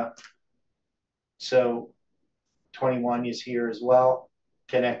idea. So 21 is here as well,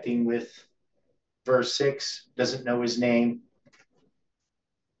 connecting with verse 6, doesn't know his name.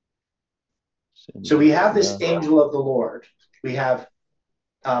 So we have this angel of the Lord. We have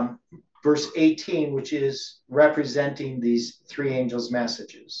verse 18, which is representing these three angels'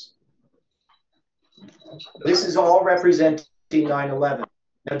 messages. This is all representing 9/11.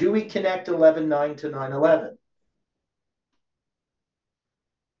 Now, do we connect 11:9 to 9/11?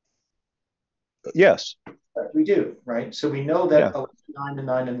 Yes. We do, right? So we know that 11:9 and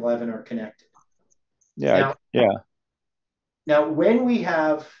 9/11 are connected. Yeah. Now, when we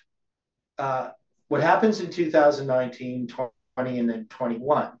have what happens in 2019, 20, and then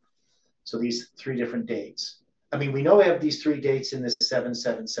 21, so these three different dates. I mean, we know we have these three dates in this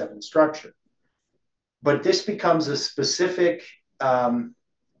 777 structure, but this becomes a specific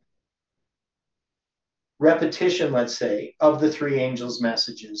repetition, let's say, of the three angels'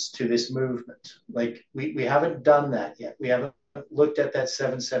 messages to this movement. Like we haven't done that yet. We haven't looked at that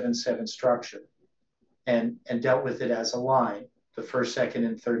 777 structure and dealt with it as a line, the first, second,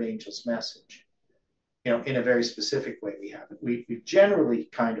 and third angel's message. You know, in a very specific way, we haven't. We've generally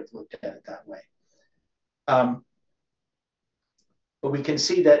kind of looked at it that way. But we can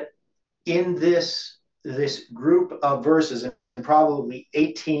see that in this group of verses, and probably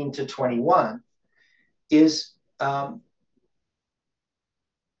 18 to 21, is all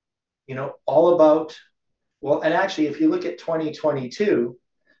about, well, and actually, if you look at 2022,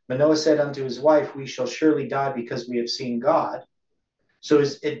 Manoah said unto his wife, we shall surely die because we have seen God. So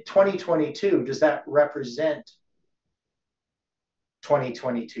is it 2022, does that represent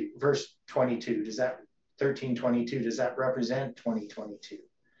 2022? Verse 22, does that 13:22, does that represent 2022?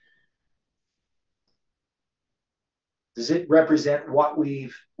 Does it represent what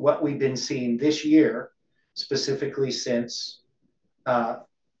we've been seeing this year, specifically since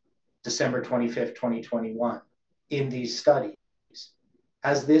December 25th, 2021, in these studies?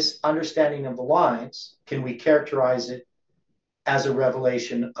 As this understanding of the lines, can we characterize it as a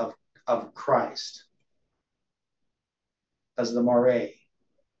revelation of Christ, as the Mare,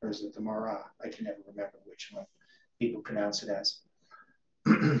 or is it the Mara? I can never remember which one people pronounce it as.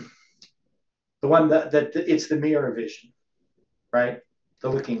 The one that it's the mirror vision, right? The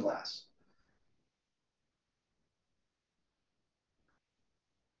looking glass.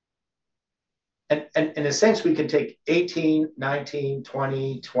 And in a sense, we can take 18, 19,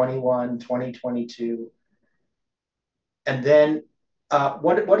 20, 21, 2022. And then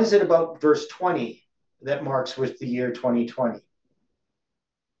what is it about verse 20 that marks with the year 2020?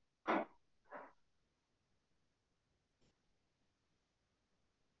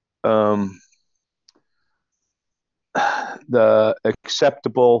 The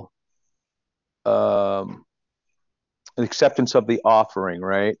acceptance of the offering,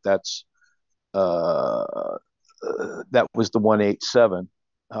 right? That's that was the 187.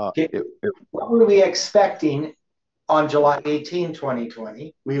 What were we expecting on July 18,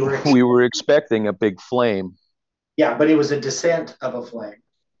 2020? We were expecting a big flame. Yeah, but it was a descent of a flame.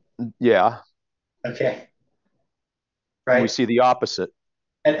 Yeah. Okay. Right. We see the opposite.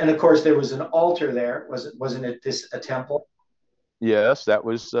 And of course there was an altar there. Wasn't it a temple? Yes, that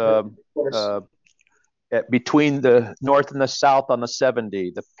was between the north and the south on the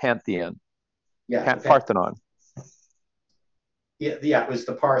 70, the Pantheon. Yeah, Parthenon. Yeah, it was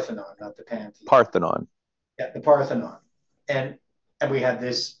the Parthenon, not the Pantheon. Parthenon. Yeah, the Parthenon. And we had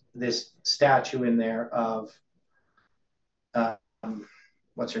this statue in there of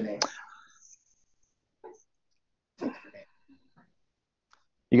what's her name?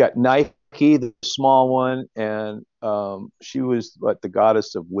 You got Nike, the small one, and she was the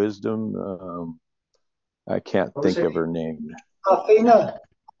goddess of wisdom. I can't think of her name. Athena.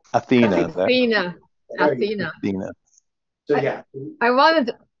 Athena. So yeah. I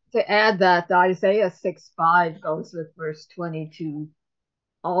wanted to add that Isaiah 6:5 goes with verse 22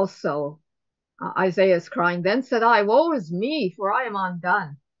 also. Isaiah is crying, then said I, woe is me, for I am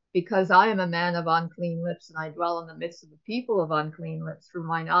undone, because I am a man of unclean lips, and I dwell in the midst of the people of unclean lips, for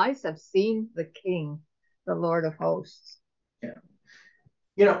mine eyes have seen the King, the Lord of hosts. Yeah.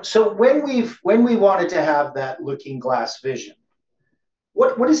 So when we wanted to have that looking glass vision,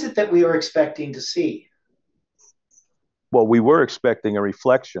 what is it that we are expecting to see? Well, we were expecting a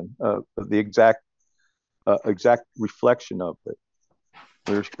reflection of the exact reflection of it.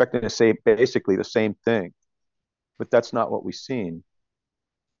 We were expecting to say basically the same thing, but that's not what we've seen.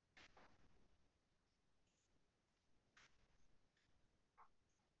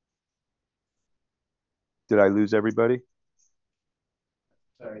 Did I lose everybody?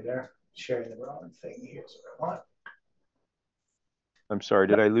 Sorry, they're sharing the wrong thing. Here's what I want. I'm sorry,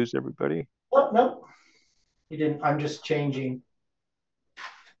 did I lose everybody? What? No. You didn't. I'm just changing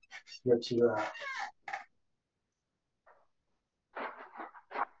what you.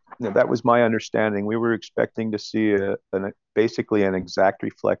 Yeah, that was my understanding. We were expecting to see basically an exact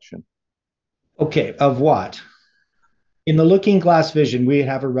reflection. Okay, of what? In the looking glass vision, we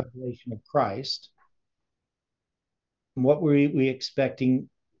have a revelation of Christ. What were we expecting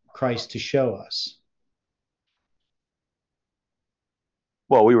Christ to show us?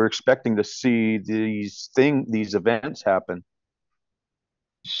 Well, we were expecting to see these events happen.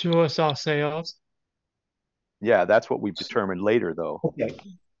 Show us ourselves. Yeah, that's what we've determined later, though. Okay.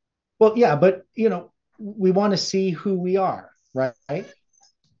 Well, yeah, but we want to see who we are, right? I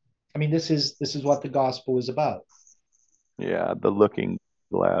mean, this is what the gospel is about. Yeah, the looking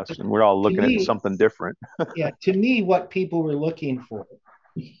glass, and we're all looking at something different. Yeah, to me, what people were looking for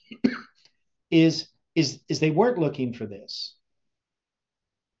is they weren't looking for this.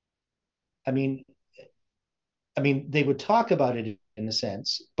 I mean, they would talk about it in a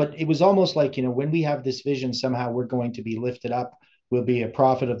sense, but it was almost like, when we have this vision, somehow we're going to be lifted up, we'll be a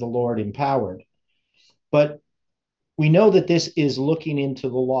prophet of the Lord empowered. But we know that this is looking into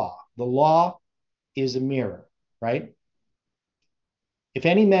the law. The law is a mirror, right? If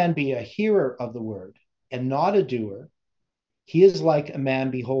any man be a hearer of the word and not a doer, he is like a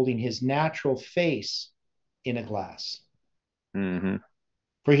man beholding his natural face in a glass. Mm-hmm.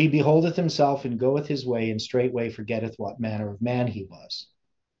 For he beholdeth himself and goeth his way, and straightway forgetteth what manner of man he was.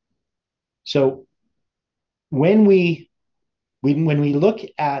 So when we look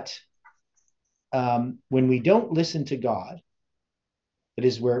at when we don't listen to God, that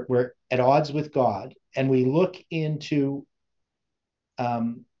is, we're at odds with God, and we look into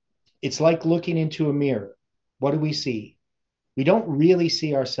it's like looking into a mirror. What do we see? We don't really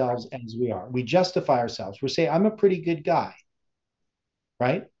see ourselves as we are. We justify ourselves. We say, I'm a pretty good guy,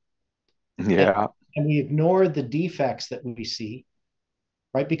 right? Yeah. And we ignore the defects that we see,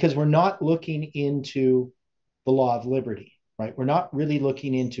 right? Because we're not looking into the law of liberty, right? We're not really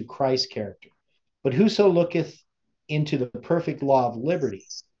looking into Christ's character. But whoso looketh into the perfect law of liberty,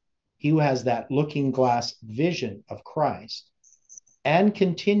 he who has that looking glass vision of Christ and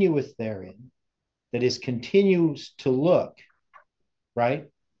continueth therein, that is, continues to look, right?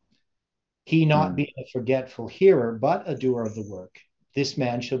 He not being a forgetful hearer, but a doer of the work, this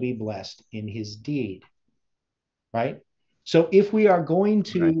man shall be blessed in his deed, right? So if we are going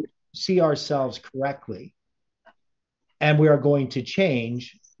to see ourselves correctly and we are going to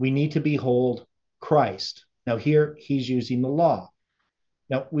change, we need to behold Christ. Now here he's using the law.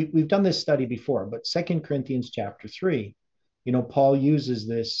 Now we've done this study before, but 2 Corinthians chapter 3, Paul uses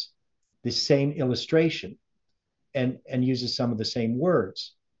this same illustration and uses some of the same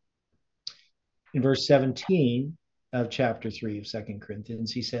words. In verse 17 of chapter 3 of 2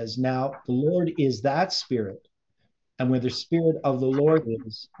 Corinthians, he says, now the Lord is that Spirit, and where the Spirit of the Lord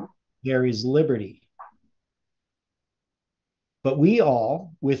is, there is liberty. But we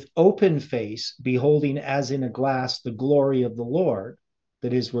all, with open face, beholding as in a glass the glory of the Lord,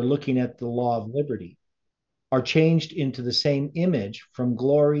 that is, we're looking at the law of liberty, are changed into the same image from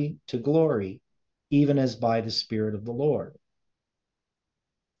glory to glory, even as by the Spirit of the Lord.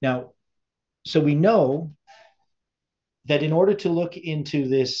 Now, so we know that in order to look into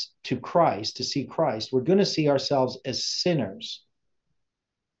this, to Christ, to see Christ, we're going to see ourselves as sinners.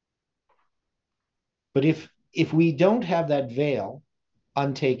 But if we don't have that veil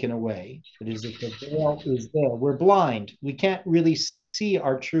untaken away, that is, if the veil is there, we're blind. We can't really see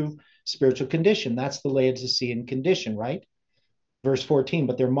our true spiritual condition. That's the Laodicean condition, right? Verse 14,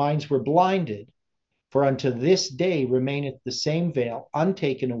 but their minds were blinded, for unto this day remaineth the same veil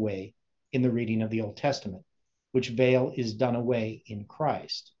untaken away in the reading of the Old Testament, which veil is done away in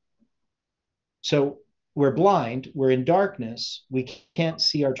Christ. So we're blind, we're in darkness, we can't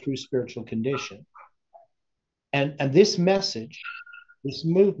see our true spiritual condition. And this message, this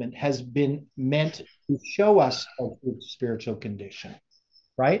movement has been meant to show us our true spiritual condition,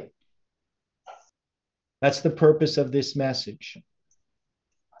 right? That's the purpose of this message.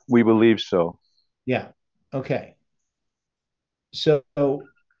 We believe so. Yeah. Okay. So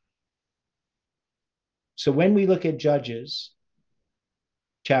when we look at Judges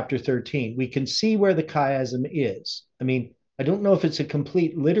chapter 13, we can see where the chiasm is. I mean, I don't know if it's a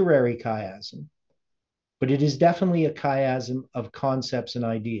complete literary chiasm, but it is definitely a chiasm of concepts and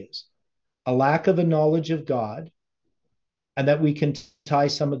ideas. A lack of a knowledge of God, and that we can tie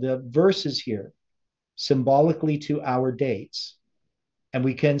some of the verses here symbolically to our dates. And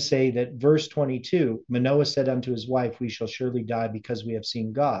we can say that verse 22, Manoah said unto his wife, we shall surely die because we have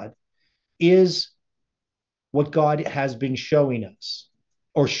seen God, is what God has been showing us,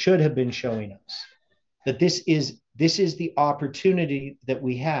 or should have been showing us. that this is the opportunity that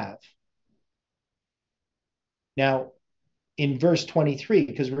we have. Now, in verse 23,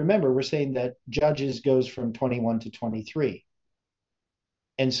 because remember, we're saying that Judges goes from 21 to 23.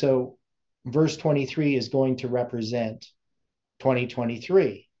 And so verse 23 is going to represent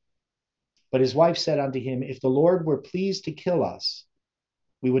 2023. But his wife said unto him, if the Lord were pleased to kill us,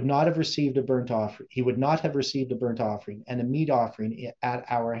 we would not have received a burnt offering. He would not have received a burnt offering and a meat offering at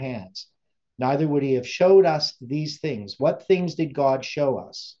our hands. Neither would he have showed us these things. What things did God show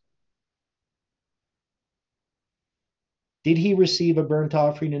us? Did he receive a burnt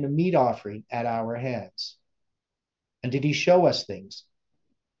offering and a meat offering at our hands? And did he show us things?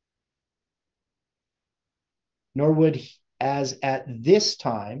 Nor would he, as at this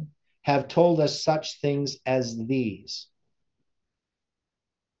time, have told us such things as these.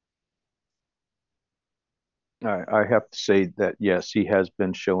 I have to say that, yes, he has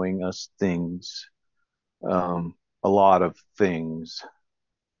been showing us things, a lot of things.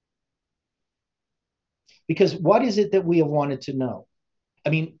 Because what is it that we have wanted to know? I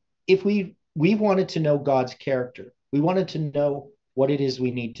mean, if we wanted to know God's character, we wanted to know what it is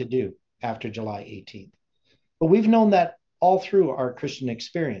we need to do after July 18th. But we've known that all through our Christian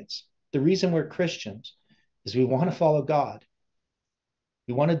experience. The reason we're Christians is we want to follow God.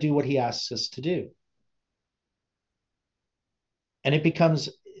 We want to do what he asks us to do. And it becomes,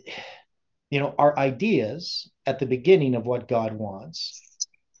 our ideas at the beginning of what God wants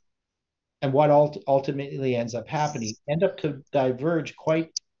and what ultimately ends up happening end up to diverge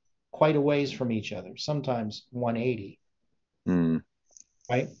quite a ways from each other, sometimes 180,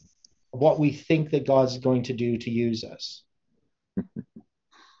 right? What we think that God's going to do to use us.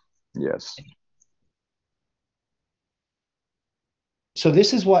 Yes. So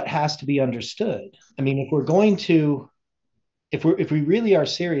this is what has to be understood. I mean, if we really are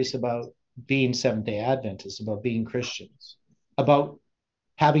serious about being Seventh-day Adventists, about being Christians, about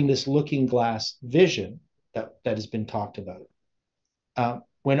having this looking glass vision that has been talked about,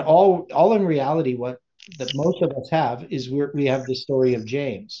 when all in reality, what that most of us have is we have the story of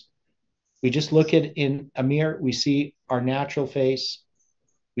James. We just look at in a mirror, we see our natural face.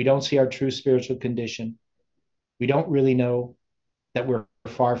 We don't see our true spiritual condition. We don't really know that we're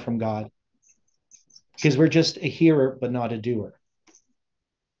far from God because we're just a hearer, but not a doer.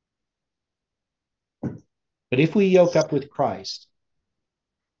 But if we yoke up with Christ,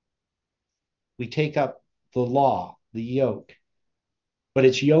 we take up the law, the yoke, but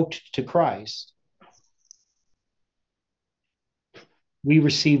it's yoked to Christ. We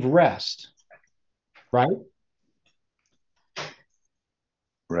receive rest, right?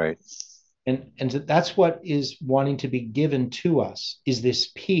 Right. And that's what is wanting to be given to us, is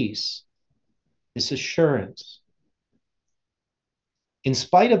this peace, this assurance. In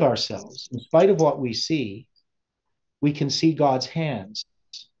spite of ourselves, in spite of what we see, we can see God's hands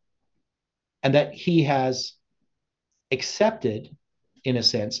and that he has accepted, in a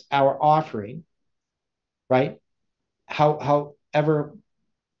sense, our offering, right? However,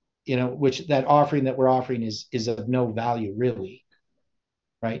 which that offering that we're offering is of no value, really,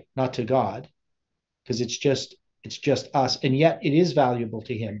 right? Not to God, because it's just us. And yet it is valuable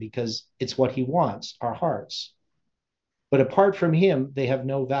to him because it's what he wants, our hearts. But apart from him, they have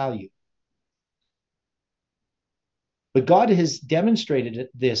no value. But God has demonstrated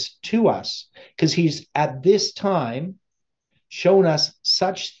this to us because he's at this time shown us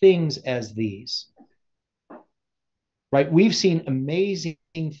such things as these, right? We've seen amazing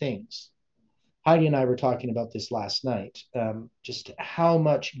things. Heidi and I were talking about this last night, just how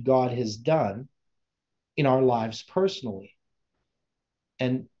much God has done in our lives personally.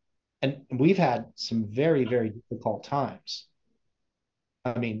 And we've had some very, very difficult times.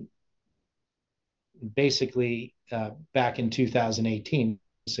 I mean, basically back in 2018,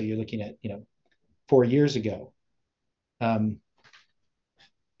 so you're looking at 4 years ago.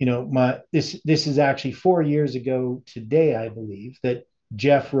 This is actually 4 years ago today, I believe, that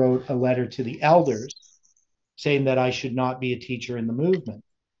Jeff wrote a letter to the elders saying that I should not be a teacher in the movement.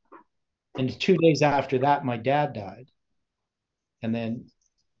 And 2 days after that, my dad died. And then,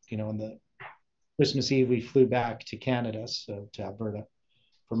 on the Christmas Eve, we flew back to Canada, so to Alberta,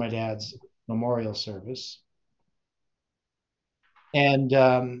 for my dad's memorial service. And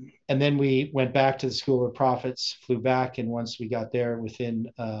then we went back to the School of Prophets, flew back, and once we got there,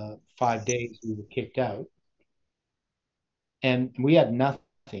 within 5 days, we were kicked out. And we had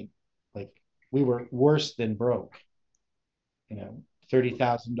nothing. Like, we were worse than broke.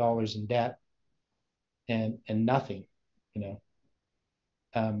 $30,000 in debt and nothing,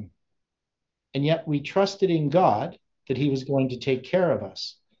 and yet we trusted in God that he was going to take care of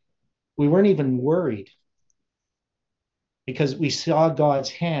us. we weren't even worried because we saw God's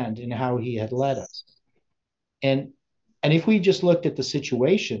hand in how he had led us. And if we just looked at the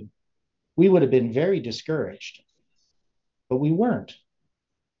situation, we would have been very discouraged, but we weren't.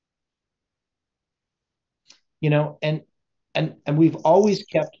 You know, and we've always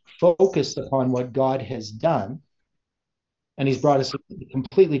kept focused upon what God has done, and he's brought us a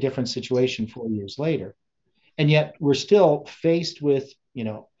completely different situation 4 years later. And yet we're still faced with, you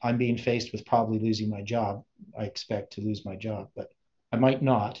know, I'm being faced with probably losing my job. I expect to lose my job, but I might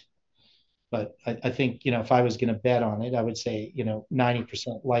not. But I think, you know, if I was going to bet on it, I would say, you know,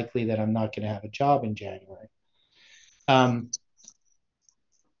 90% likely that I'm not going to have a job in January. But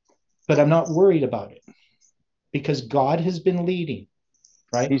I'm not worried about it because God has been leading,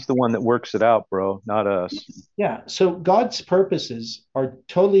 right? He's the one that works it out, bro, not us. Yeah. So God's purposes are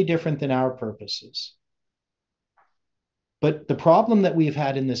totally different than our purposes. But the problem that we've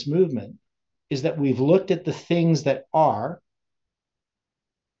had in this movement is that we've looked at the things that are,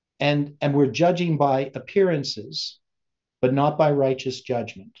 and we're judging by appearances, but not by righteous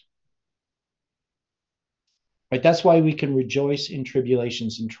judgment. Right? That's why we can rejoice in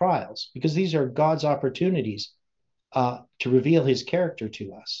tribulations and trials, because these are God's opportunities to reveal his character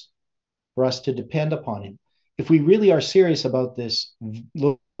to us, for us to depend upon him. If we really are serious about this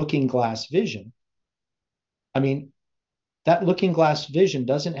looking glass vision, I mean, that looking glass vision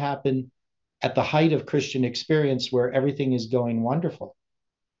doesn't happen at the height of Christian experience where everything is going wonderful.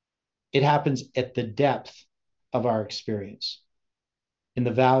 It happens at the depth of our experience, in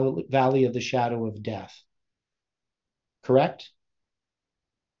the valley of the shadow of death. Correct?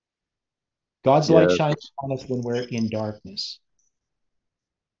 God's light shines on us when we're in darkness.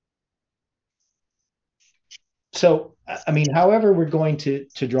 So, I mean, however we're going to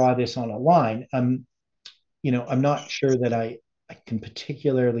draw this on a line, you know, I'm not sure that I can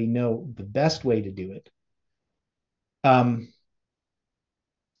particularly know the best way to do it.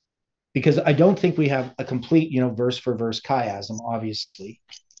 Because I don't think we have a complete, you know, verse for verse chiasm, obviously.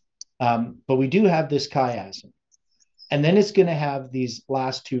 But we do have this chiasm. And then it's going to have these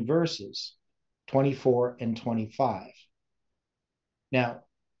last two verses, 24 and 25. Now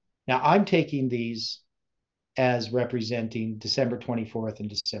I'm taking these as representing December 24th and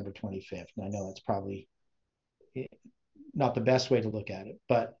December 25th. And I know that's probably not the best way to look at it,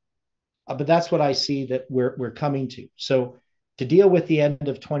 but that's what I see that we're coming to. So to deal with the end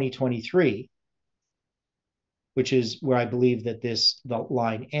of 2023, which is where I believe that the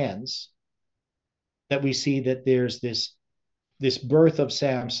line ends, that we see that there's this birth of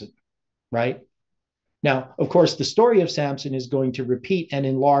Samson, right? Now, of course, the story of Samson is going to repeat and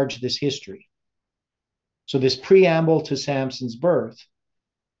enlarge this history. So this preamble to Samson's birth,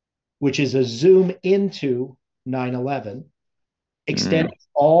 which is a zoom into 9/11, extends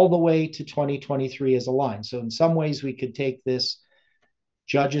all the way to 2023 as a line. So in some ways, we could take this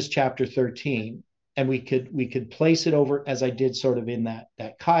Judges chapter 13, and we could place it over, as I did sort of in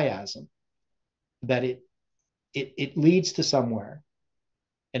that chiasm, that it leads to somewhere,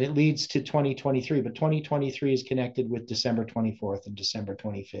 and it leads to 2023. But 2023 is connected with December 24th and December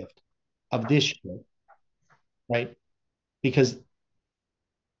 25th of this year, right? Because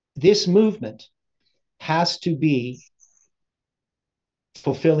this movement has to be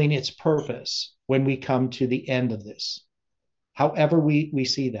fulfilling its purpose when we come to the end of this. However we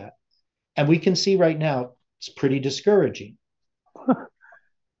see that. And we can see right now it's pretty discouraging.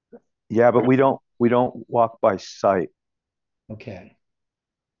 Yeah, but we don't walk by sight. Okay.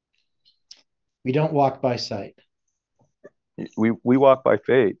 We don't walk by sight. We walk by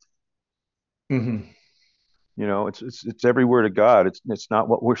faith. Mm-hmm. You know, it's every word of God. It's not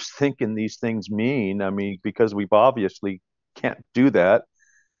what we're thinking these things mean. I mean, because we've obviously can't do that.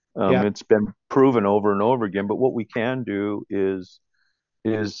 It's been proven over and over again. But what we can do is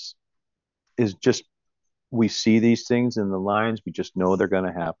just, we see these things in the lines. We just know they're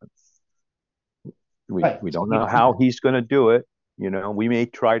going to happen. We don't know how he's going to do it. You know, we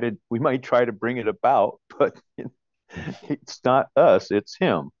might try to bring it about, but it's not us, it's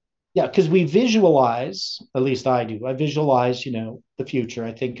him. Yeah, because we visualize, at least I do. I visualize, you know, the future.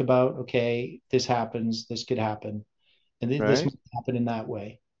 I think about, okay, this happens, this could happen, and this might happen in that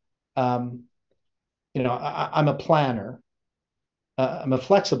way. You know, I'm a planner. I'm a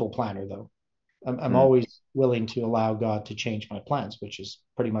flexible planner, though. I'm always willing to allow God to change my plans, which is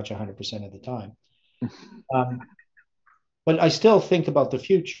pretty much 100% of the time. But I still think about the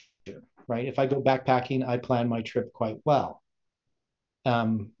future, right? If I go backpacking, I plan my trip quite well.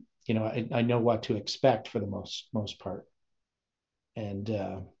 You know, I know what to expect for the most part. And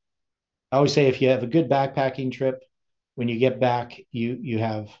I always say, if you have a good backpacking trip, when you get back, you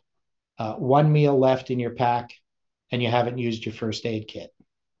have one meal left in your pack, and you haven't used your first aid kit.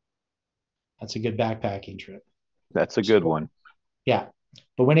 That's a good backpacking trip. That's a good one. Yeah.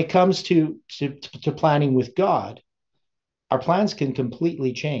 But when it comes to planning with God, our plans can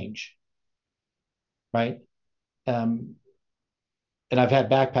completely change, right? And I've had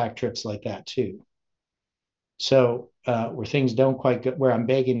backpack trips like that too. So where things don't quite go, where I'm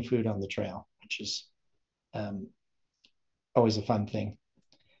begging food on the trail, which is always a fun thing.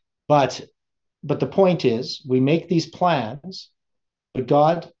 But the point is, we make these plans, but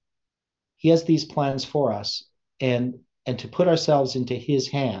God, He has these plans for us, and to put ourselves into His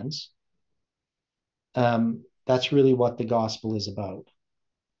hands. That's really what the gospel is about.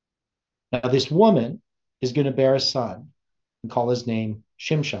 Now, this woman is going to bear a son and call his name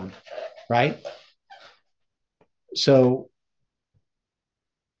Shimshon, right? So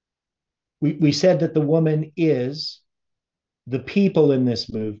we said that the woman is the people in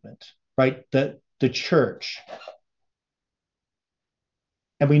this movement, right? The church.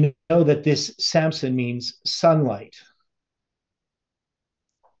 And we know that this Samson means sunlight.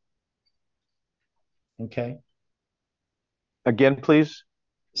 Okay. Again, please.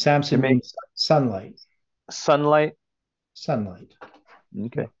 Samson means sunlight. Sunlight. Sunlight.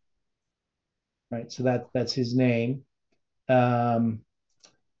 Okay. Right. So that's his name. And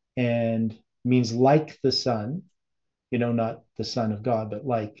means like the sun, not the Son of God, but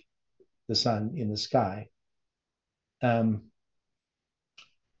like the sun in the sky. Comes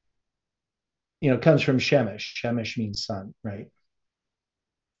from Shemesh. Shemesh means sun, right?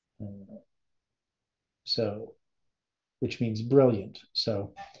 So, which means brilliant.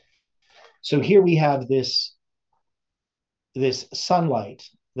 So here we have this sunlight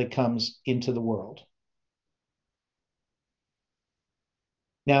that comes into the world.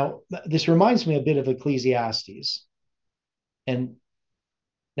 Now, this reminds me a bit of Ecclesiastes. And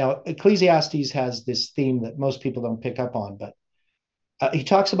now Ecclesiastes has this theme that most people don't pick up on, but he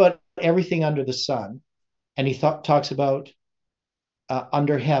talks about everything under the sun, and he talks about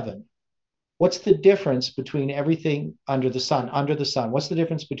under heaven. What's the difference between everything under the sun? Under the sun. What's the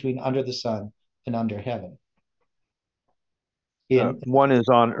difference between under the sun and under heaven? One is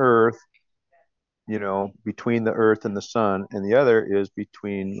on earth, between the earth and the sun, and the other is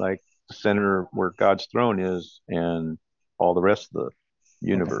between like the center where God's throne is and all the rest of the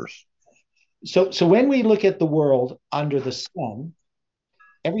universe. Okay. So when we look at the world under the sun,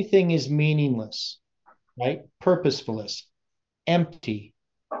 everything is meaningless, right? Purposefulness, empty,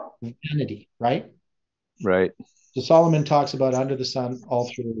 vanity, right? Right. So Solomon talks about under the sun all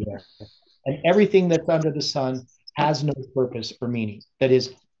through there. And everything that's under the sun has no purpose or meaning. That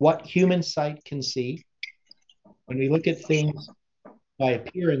is what human sight can see. When we look at things by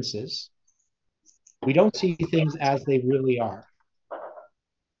appearances, we don't see things as they really are.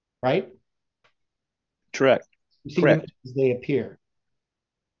 Right? Correct. We see them as they appear.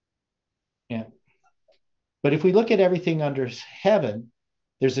 Yeah. But if we look at everything under heaven,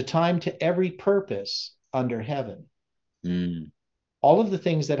 there's a time to every purpose under heaven. All of the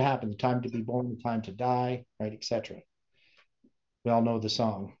things that happen, the time to be born, the time to die, right, etc. We all know the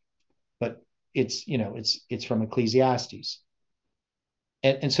song, but it's from Ecclesiastes.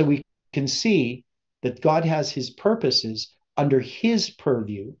 And so we can see that God has his purposes under his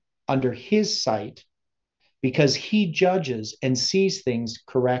purview, under his sight, because he judges and sees things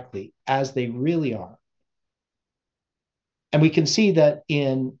correctly as they really are. And we can see that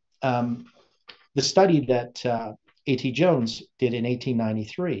in the study that A.T. Jones did in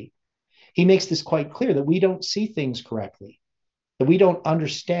 1893. He makes this quite clear that we don't see things correctly, that we don't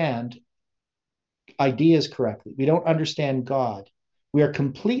understand ideas correctly. We don't understand God. We are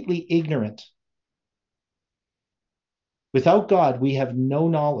completely ignorant. Without God, we have no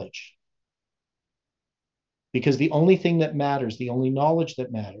knowledge. Because the only thing that matters, the only knowledge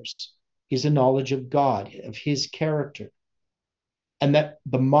that matters, is a knowledge of God, of his character. And that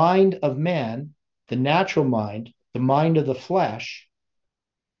the mind of man, the natural mind, the mind of the flesh,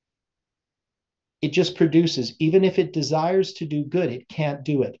 it just produces, even if it desires to do good, it can't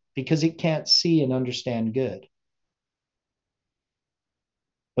do it because it can't see and understand good.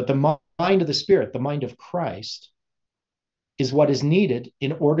 But the mind of the Spirit, the mind of Christ, is what is needed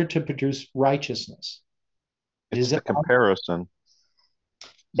in order to produce righteousness. It's a comparison.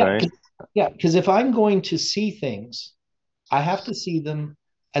 Yeah, right? Because if I'm going to see things, I have to see them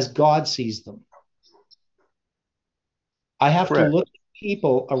as God sees them. I have to look at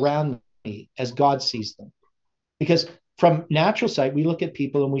people around me as God sees them. Because from natural sight, we look at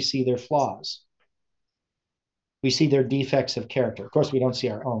people and we see their flaws. We see their defects of character. Of course, we don't see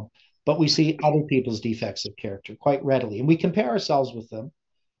our own, but we see other people's defects of character quite readily. And we compare ourselves with them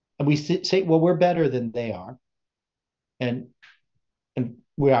And we say, well, we're better than they are. And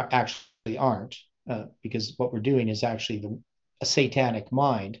we actually aren't, because what we're doing is actually a satanic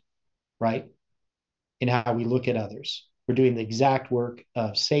mind, right? In how we look at others. We're doing the exact work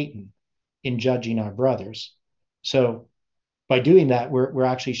of Satan in judging our brothers. So by doing that, we're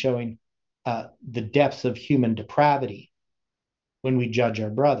actually showing the depth of human depravity when we judge our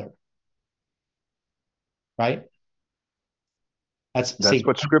brother, right? That's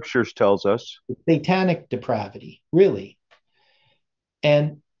what scriptures tells us. Satanic depravity, really.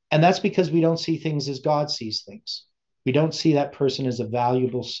 And that's because we don't see things as God sees things. We don't see that person as a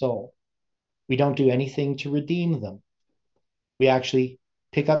valuable soul. We don't do anything to redeem them. We actually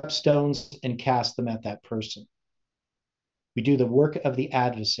pick up stones and cast them at that person. We do the work of the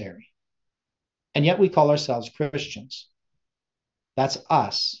adversary. And yet we call ourselves Christians. That's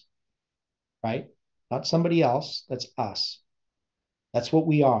us, right? Not somebody else. That's us. That's what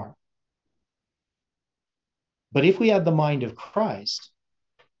we are. But if we have the mind of Christ,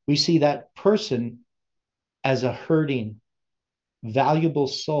 we see that person as a hurting, valuable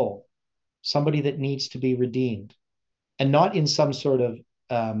soul, somebody that needs to be redeemed, and not in some sort of,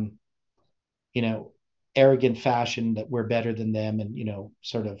 arrogant fashion that we're better than them and,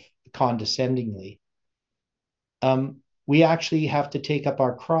 sort of condescendingly. We actually have to take up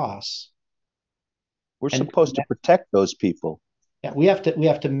our cross. We're supposed to protect those people. Yeah, we have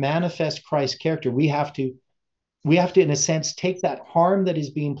to manifest Christ's character. We have to, in a sense, take that harm that is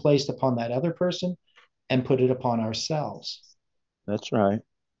being placed upon that other person and put it upon ourselves. That's right.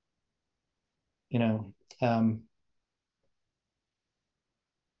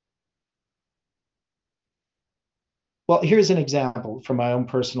 Well, here's an example from my own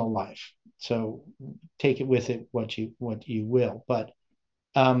personal life. So take it with it what you will. But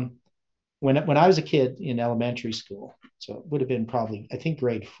when I was a kid in elementary school, so it would have been probably, I think,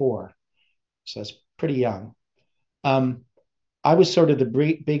 grade 4. So that's pretty young. I was sort of the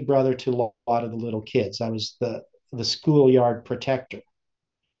big brother to a lot of the little kids. I was the schoolyard protector.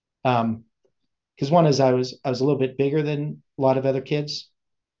 Because one is I was a little bit bigger than a lot of other kids,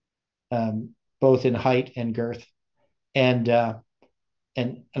 both in height and girth, and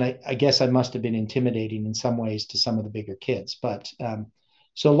I guess I must have been intimidating in some ways to some of the bigger kids. But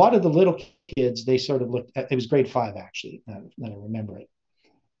so a lot of the little kids, they sort of looked. It was grade 5 actually, that I remember it.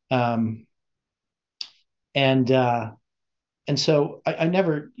 And so I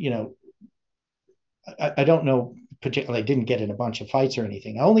never, I don't know particularly. I didn't get in a bunch of fights or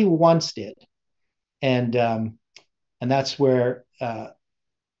anything. I only once did. And that's where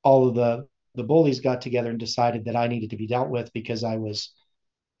all of the bullies got together and decided that I needed to be dealt with because I was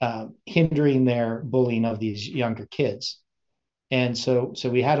hindering their bullying of these younger kids. And so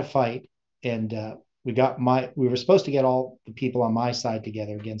we had a fight, and we were supposed to get all the people on my side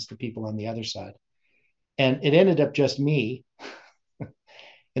together against the people on the other side. And it ended up just me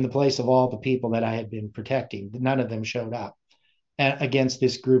in the place of all the people that I had been protecting. None of them showed up against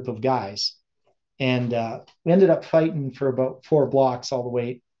this group of guys. And we ended up fighting for about 4 blocks all the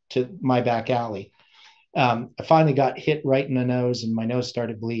way to my back alley. I finally got hit right in the nose, and my nose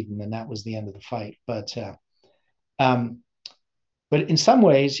started bleeding, and that was the end of the fight. But in some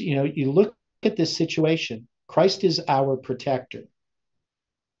ways, you look at this situation. Christ is our protector,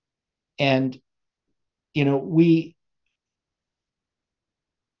 and we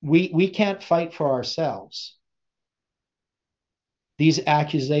can't fight for ourselves. These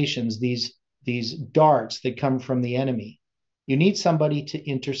accusations, these darts that come from the enemy, you need somebody to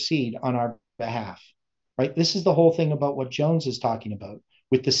intercede on our behalf, right? This is the whole thing about what Jones is talking about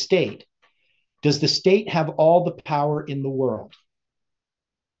with the state. Does the state have all the power in the world?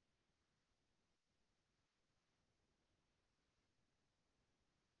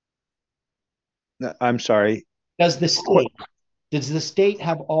 I'm sorry. Does the state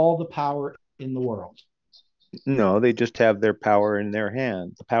have all the power in the world? No, they just have their power in their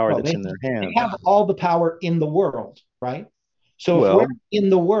hand, the power that's in their hand. They have all the power in the world, right? So if we're in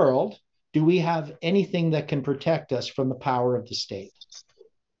the world, do we have anything that can protect us from the power of the state?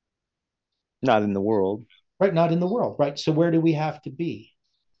 Not in the world. Right, not in the world, right? So where do we have to be?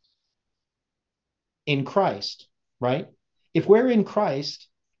 In Christ, right? If we're in Christ,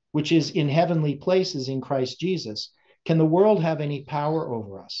 which is in heavenly places in Christ Jesus, can the world have any power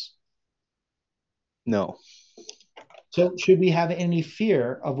over us? No. So should we have any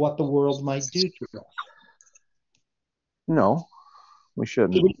fear of what the world might do to us? No, we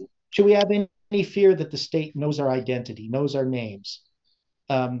shouldn't. Should we have any fear that the state knows our identity, knows our names?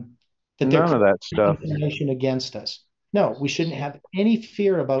 That none of that stuff. Information against us. No, we shouldn't have any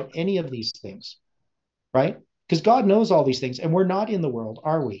fear about any of these things, right? Because God knows all these things, and we're not in the world,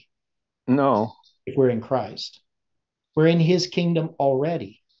 are we? No. if we're in Christ. We're in his kingdom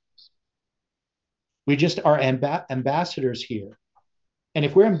already. We just are ambassadors here. And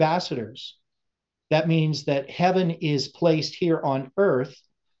if we're ambassadors, that means that heaven is placed here on earth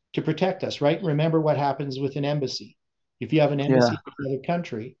to protect us, right? Remember what happens with an embassy. If you have an embassy in another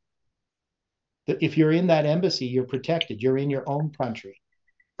country, if you're in that embassy, you're protected. You're in your own country.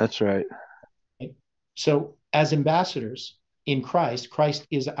 That's right. So as ambassadors in Christ, Christ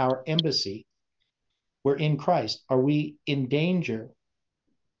is our embassy. We're in Christ. Are we in danger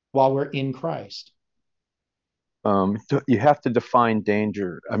while we're in Christ? You have to define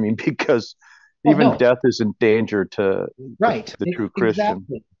danger. I mean, because even death isn't danger to right. the true Christian.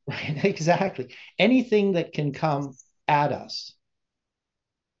 Exactly. Right. Exactly. Anything that can come at us,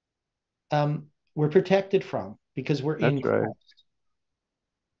 we're protected from because we're in Christ. Right.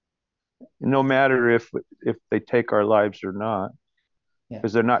 No matter if they take our lives or not,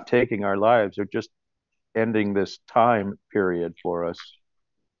 because they're not taking our lives, they're just ending this time period for us.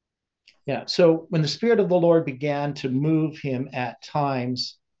 Yeah. So when the Spirit of the Lord began to move him at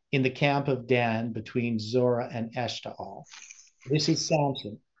times in the camp of Dan between Zorah and Eshtaol, this is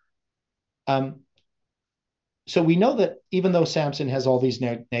Samson. So we know that even though Samson has all these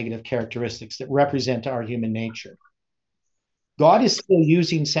negative characteristics that represent our human nature, God is still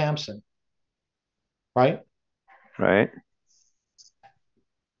using Samson, right? Right.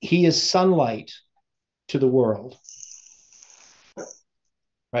 He is sunlight to the world,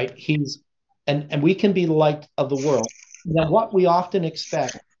 right? And we can be the light of the world. Now, what we often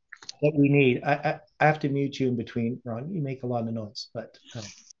expect that we need, I have to mute you in between, Ron. You make a lot of noise, but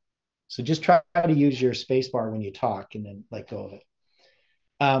so just try to use your space bar when you talk and then let go of it.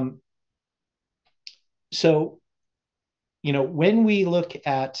 So, when we look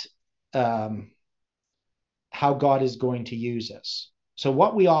at how God is going to use us, so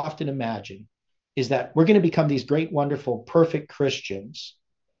what we often imagine is that we're going to become these great, wonderful, perfect Christians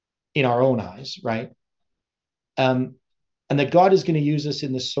in our own eyes, right? And that God is going to use us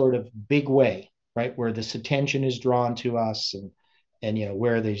in this sort of big way, right? Where this attention is drawn to us and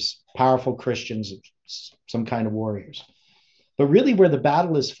where these powerful Christians, some kind of warriors. But really where the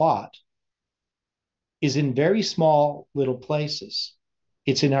battle is fought is in very small little places.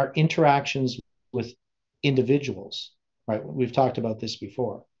 It's in our interactions with individuals, right? We've talked about this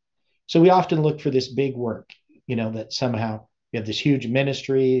before. So we often look for this big work, that somehow we have this huge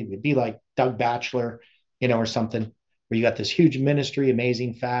ministry. It'd be like Doug Batchelor, or something, where you got this huge ministry,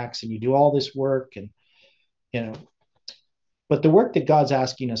 amazing facts, and you do all this work but the work that God's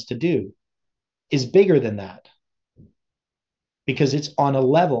asking us to do is bigger than that because it's on a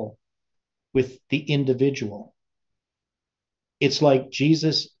level with the individual. It's like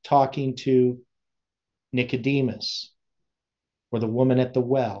Jesus talking to Nicodemus or the woman at the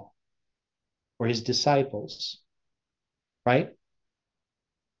well or his disciples, right?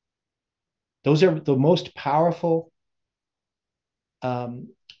 Those are the most powerful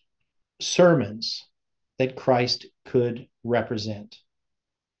sermons that Christ could represent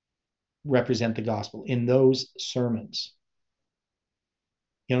the gospel in those sermons.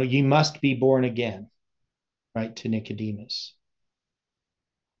 You must be born again, right? To Nicodemus.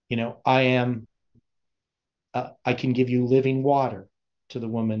 I can give you living water to the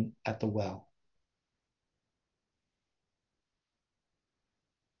woman at the well.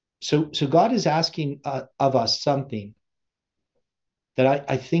 So God is asking of us something that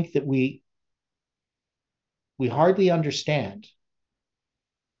I think that we hardly understand.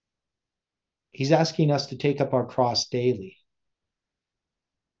 He's asking us to take up our cross daily.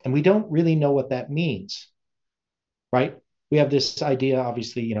 And we don't really know what that means, right? We have this idea,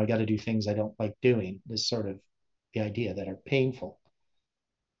 obviously, I got to do things I don't like doing, this sort of the idea that are painful.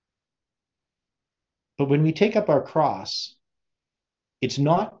 But when we take up our cross, it's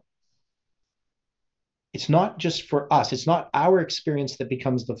not just for us. It's not our experience that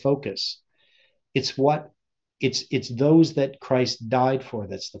becomes the focus. It's those that Christ died for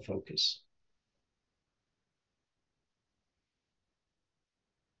that's the focus.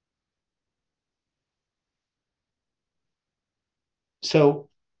 So,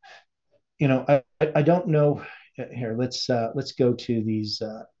 I don't know. Here, let's go to these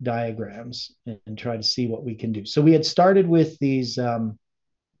diagrams and try to see what we can do. So we had started with these,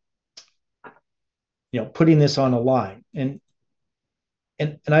 putting this on a line, and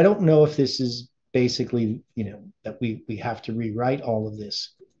I don't know if this is basically, that we have to rewrite all of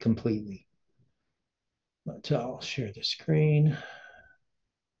this completely. But I'll share the screen.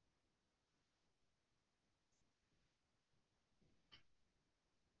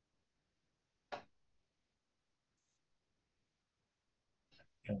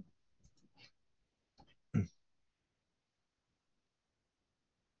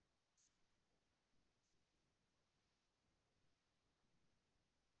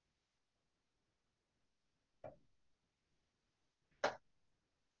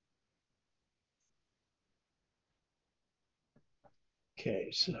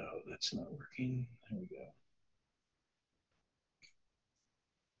 Okay, so that's not working. There we go.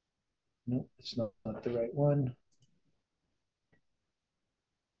 Nope, it's not the right one.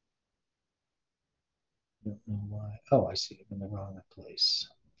 Don't know why. Oh, I see. I'm in the wrong place.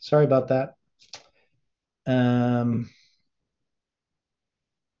 Sorry about that.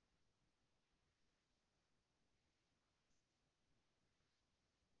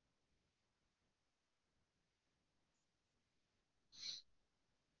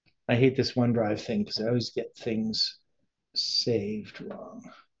 I hate this OneDrive thing because I always get things saved wrong.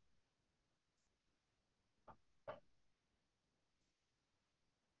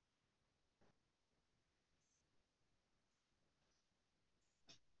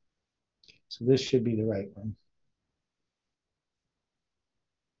 So this should be the right one.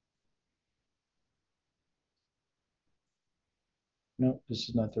 No, this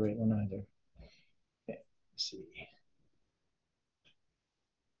is not the right one either. Okay, let's see.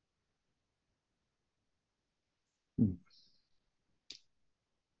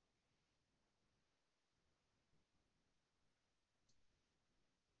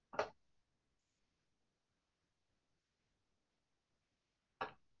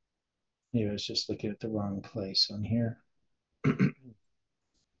 Maybe I was just looking at the wrong place on here.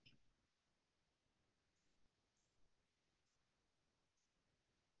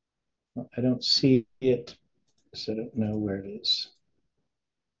 I don't see it, so I don't know where it is.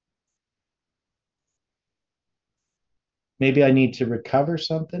 Maybe I need to recover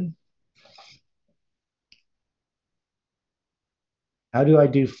something. How do I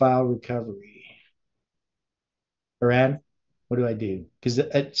do file recovery? Iran, what do I do? Because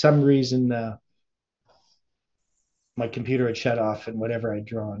at some reason, my computer had shut off and whatever I'd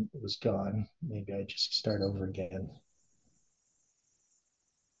drawn was gone. Maybe I just start over again.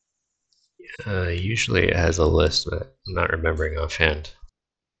 Usually it has a list, but I'm not remembering offhand.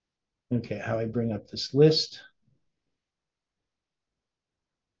 Okay, how I bring up this list.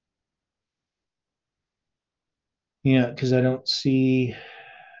 Yeah, because I don't see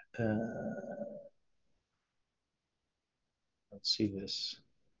let's see this.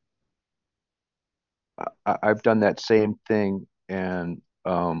 I've done that same thing, and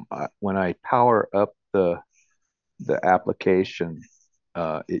when I power up the application,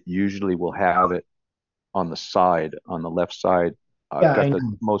 it usually will have it on the side, on the left side. I've Yeah, got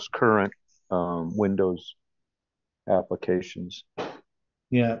the most current Windows applications.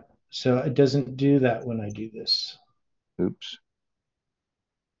 Yeah, so it doesn't do that when I do this. Oops.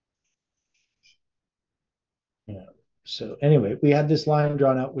 Yeah. So anyway, we had this line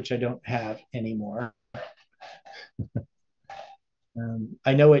drawn out, which I don't have anymore.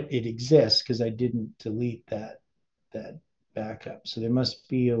 I know it exists because I didn't delete that backup. So there must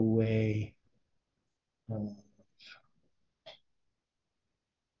be a way. How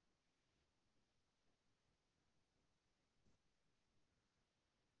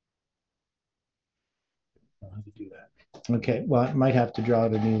to do that? Okay, well, I might have to draw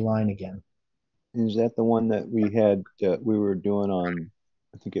out a new line again. Is that the one that we had? We were doing on,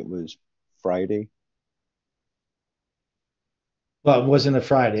 I think it was Friday. Well, it wasn't a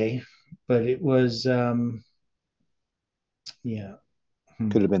Friday, but it was. Yeah.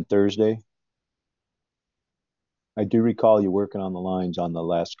 Could have been Thursday. I do recall you working on the lines on the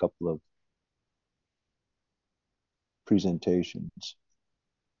last couple of presentations.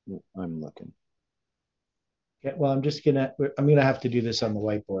 I'm looking. Okay, well, I'm gonna have to do this on the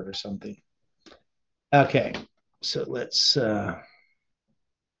whiteboard or something. Okay, so let's do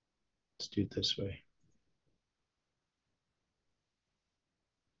it this way.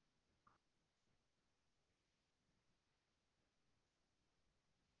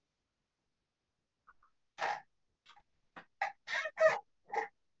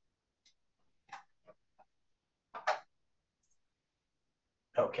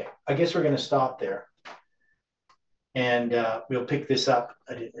 Okay, I guess we're going to stop there. And we'll pick this up.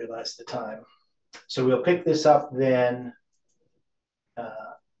 I didn't realize the time. So we'll pick this up then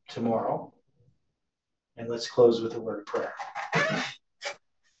tomorrow. And let's close with a word of prayer.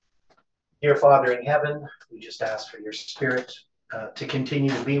 Dear Father in heaven, we just ask for your Spirit to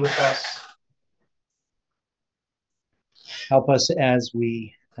continue to be with us. Help us as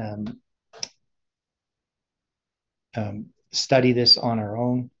we study this on our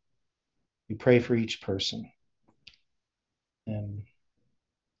own. We pray for each person. And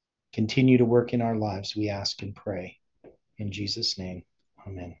continue to work in our lives, we ask and pray. In Jesus' name,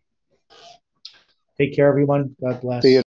 amen. Take care, everyone. God bless.